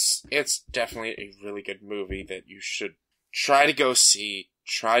 It's definitely a really good movie that you should try to go see.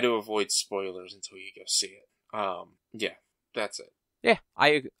 Try to avoid spoilers until you go see it. Yeah, that's it. Yeah,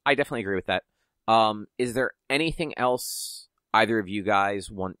 I definitely agree with that. Is there anything else either of you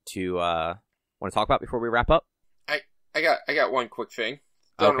guys want to talk about before we wrap up? I got one quick thing.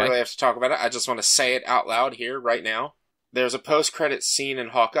 Don't really have to talk about it. I just want to say it out loud here right now. There's a post-credit scene in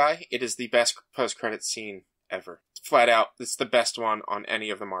Hawkeye. It is the best post-credit scene ever. Flat out, it's the best one on any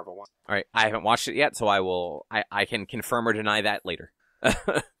of the Marvel ones. All right, I haven't watched it yet, so I can confirm or deny that later.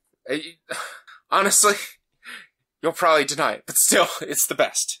 Honestly, you'll probably deny it, but still, it's the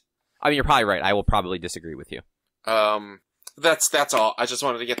best. I mean, you're probably right. I will probably disagree with you. That's all. I just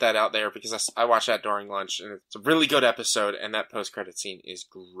wanted to get that out there because I watched that during lunch, and it's a really good episode, and that post-credit scene is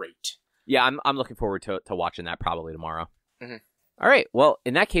great. Yeah, I'm looking forward to watching that probably tomorrow. All right, well,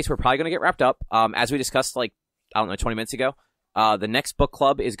 in that case, we're probably going to get wrapped up. As we discussed, 20 minutes ago, the next book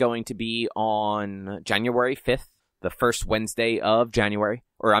club is going to be on January 5th, the first Wednesday of January.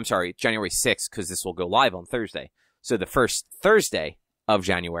 Or, I'm sorry, January 6th, because this will go live on Thursday. So the first Thursday of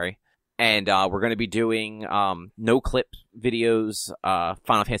January. And we're going to be doing no-clip videos,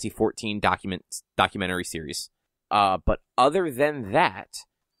 Final Fantasy XIV documentary series. But other than that,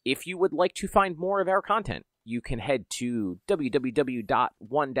 if you would like to find more of our content, you can head to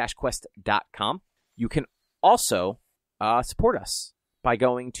www.one-quest.com. You can also support us by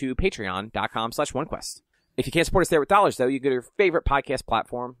going to patreon.com/onequest. If you can't support us there with dollars, though, you go to your favorite podcast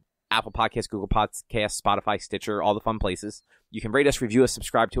platform Apple Podcasts, Google Podcasts, Spotify, Stitcher, all the fun places. You can rate us, review us,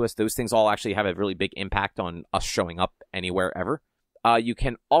 subscribe to us. Those things all actually have a really big impact on us showing up anywhere ever. You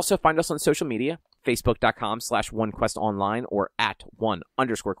can also find us on social media, facebook.com/OneQuestOnline or at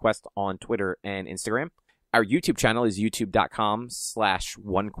 @1_Quest on Twitter and Instagram. Our YouTube channel is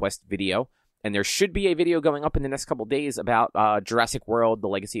youtube.com/OneQuestVideo. And there should be a video going up in the next couple days about Jurassic World, The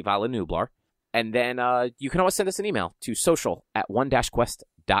Legacy of Isla Nublar. And then you can always send us an email to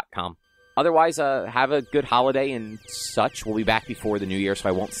social@one-quest.com. Otherwise, have a good holiday and such. We'll be back before the new year, so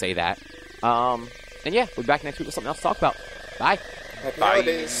I won't say that. And yeah, we'll be back next week with something else to talk about. Bye. Happy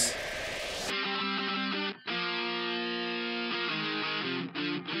holidays.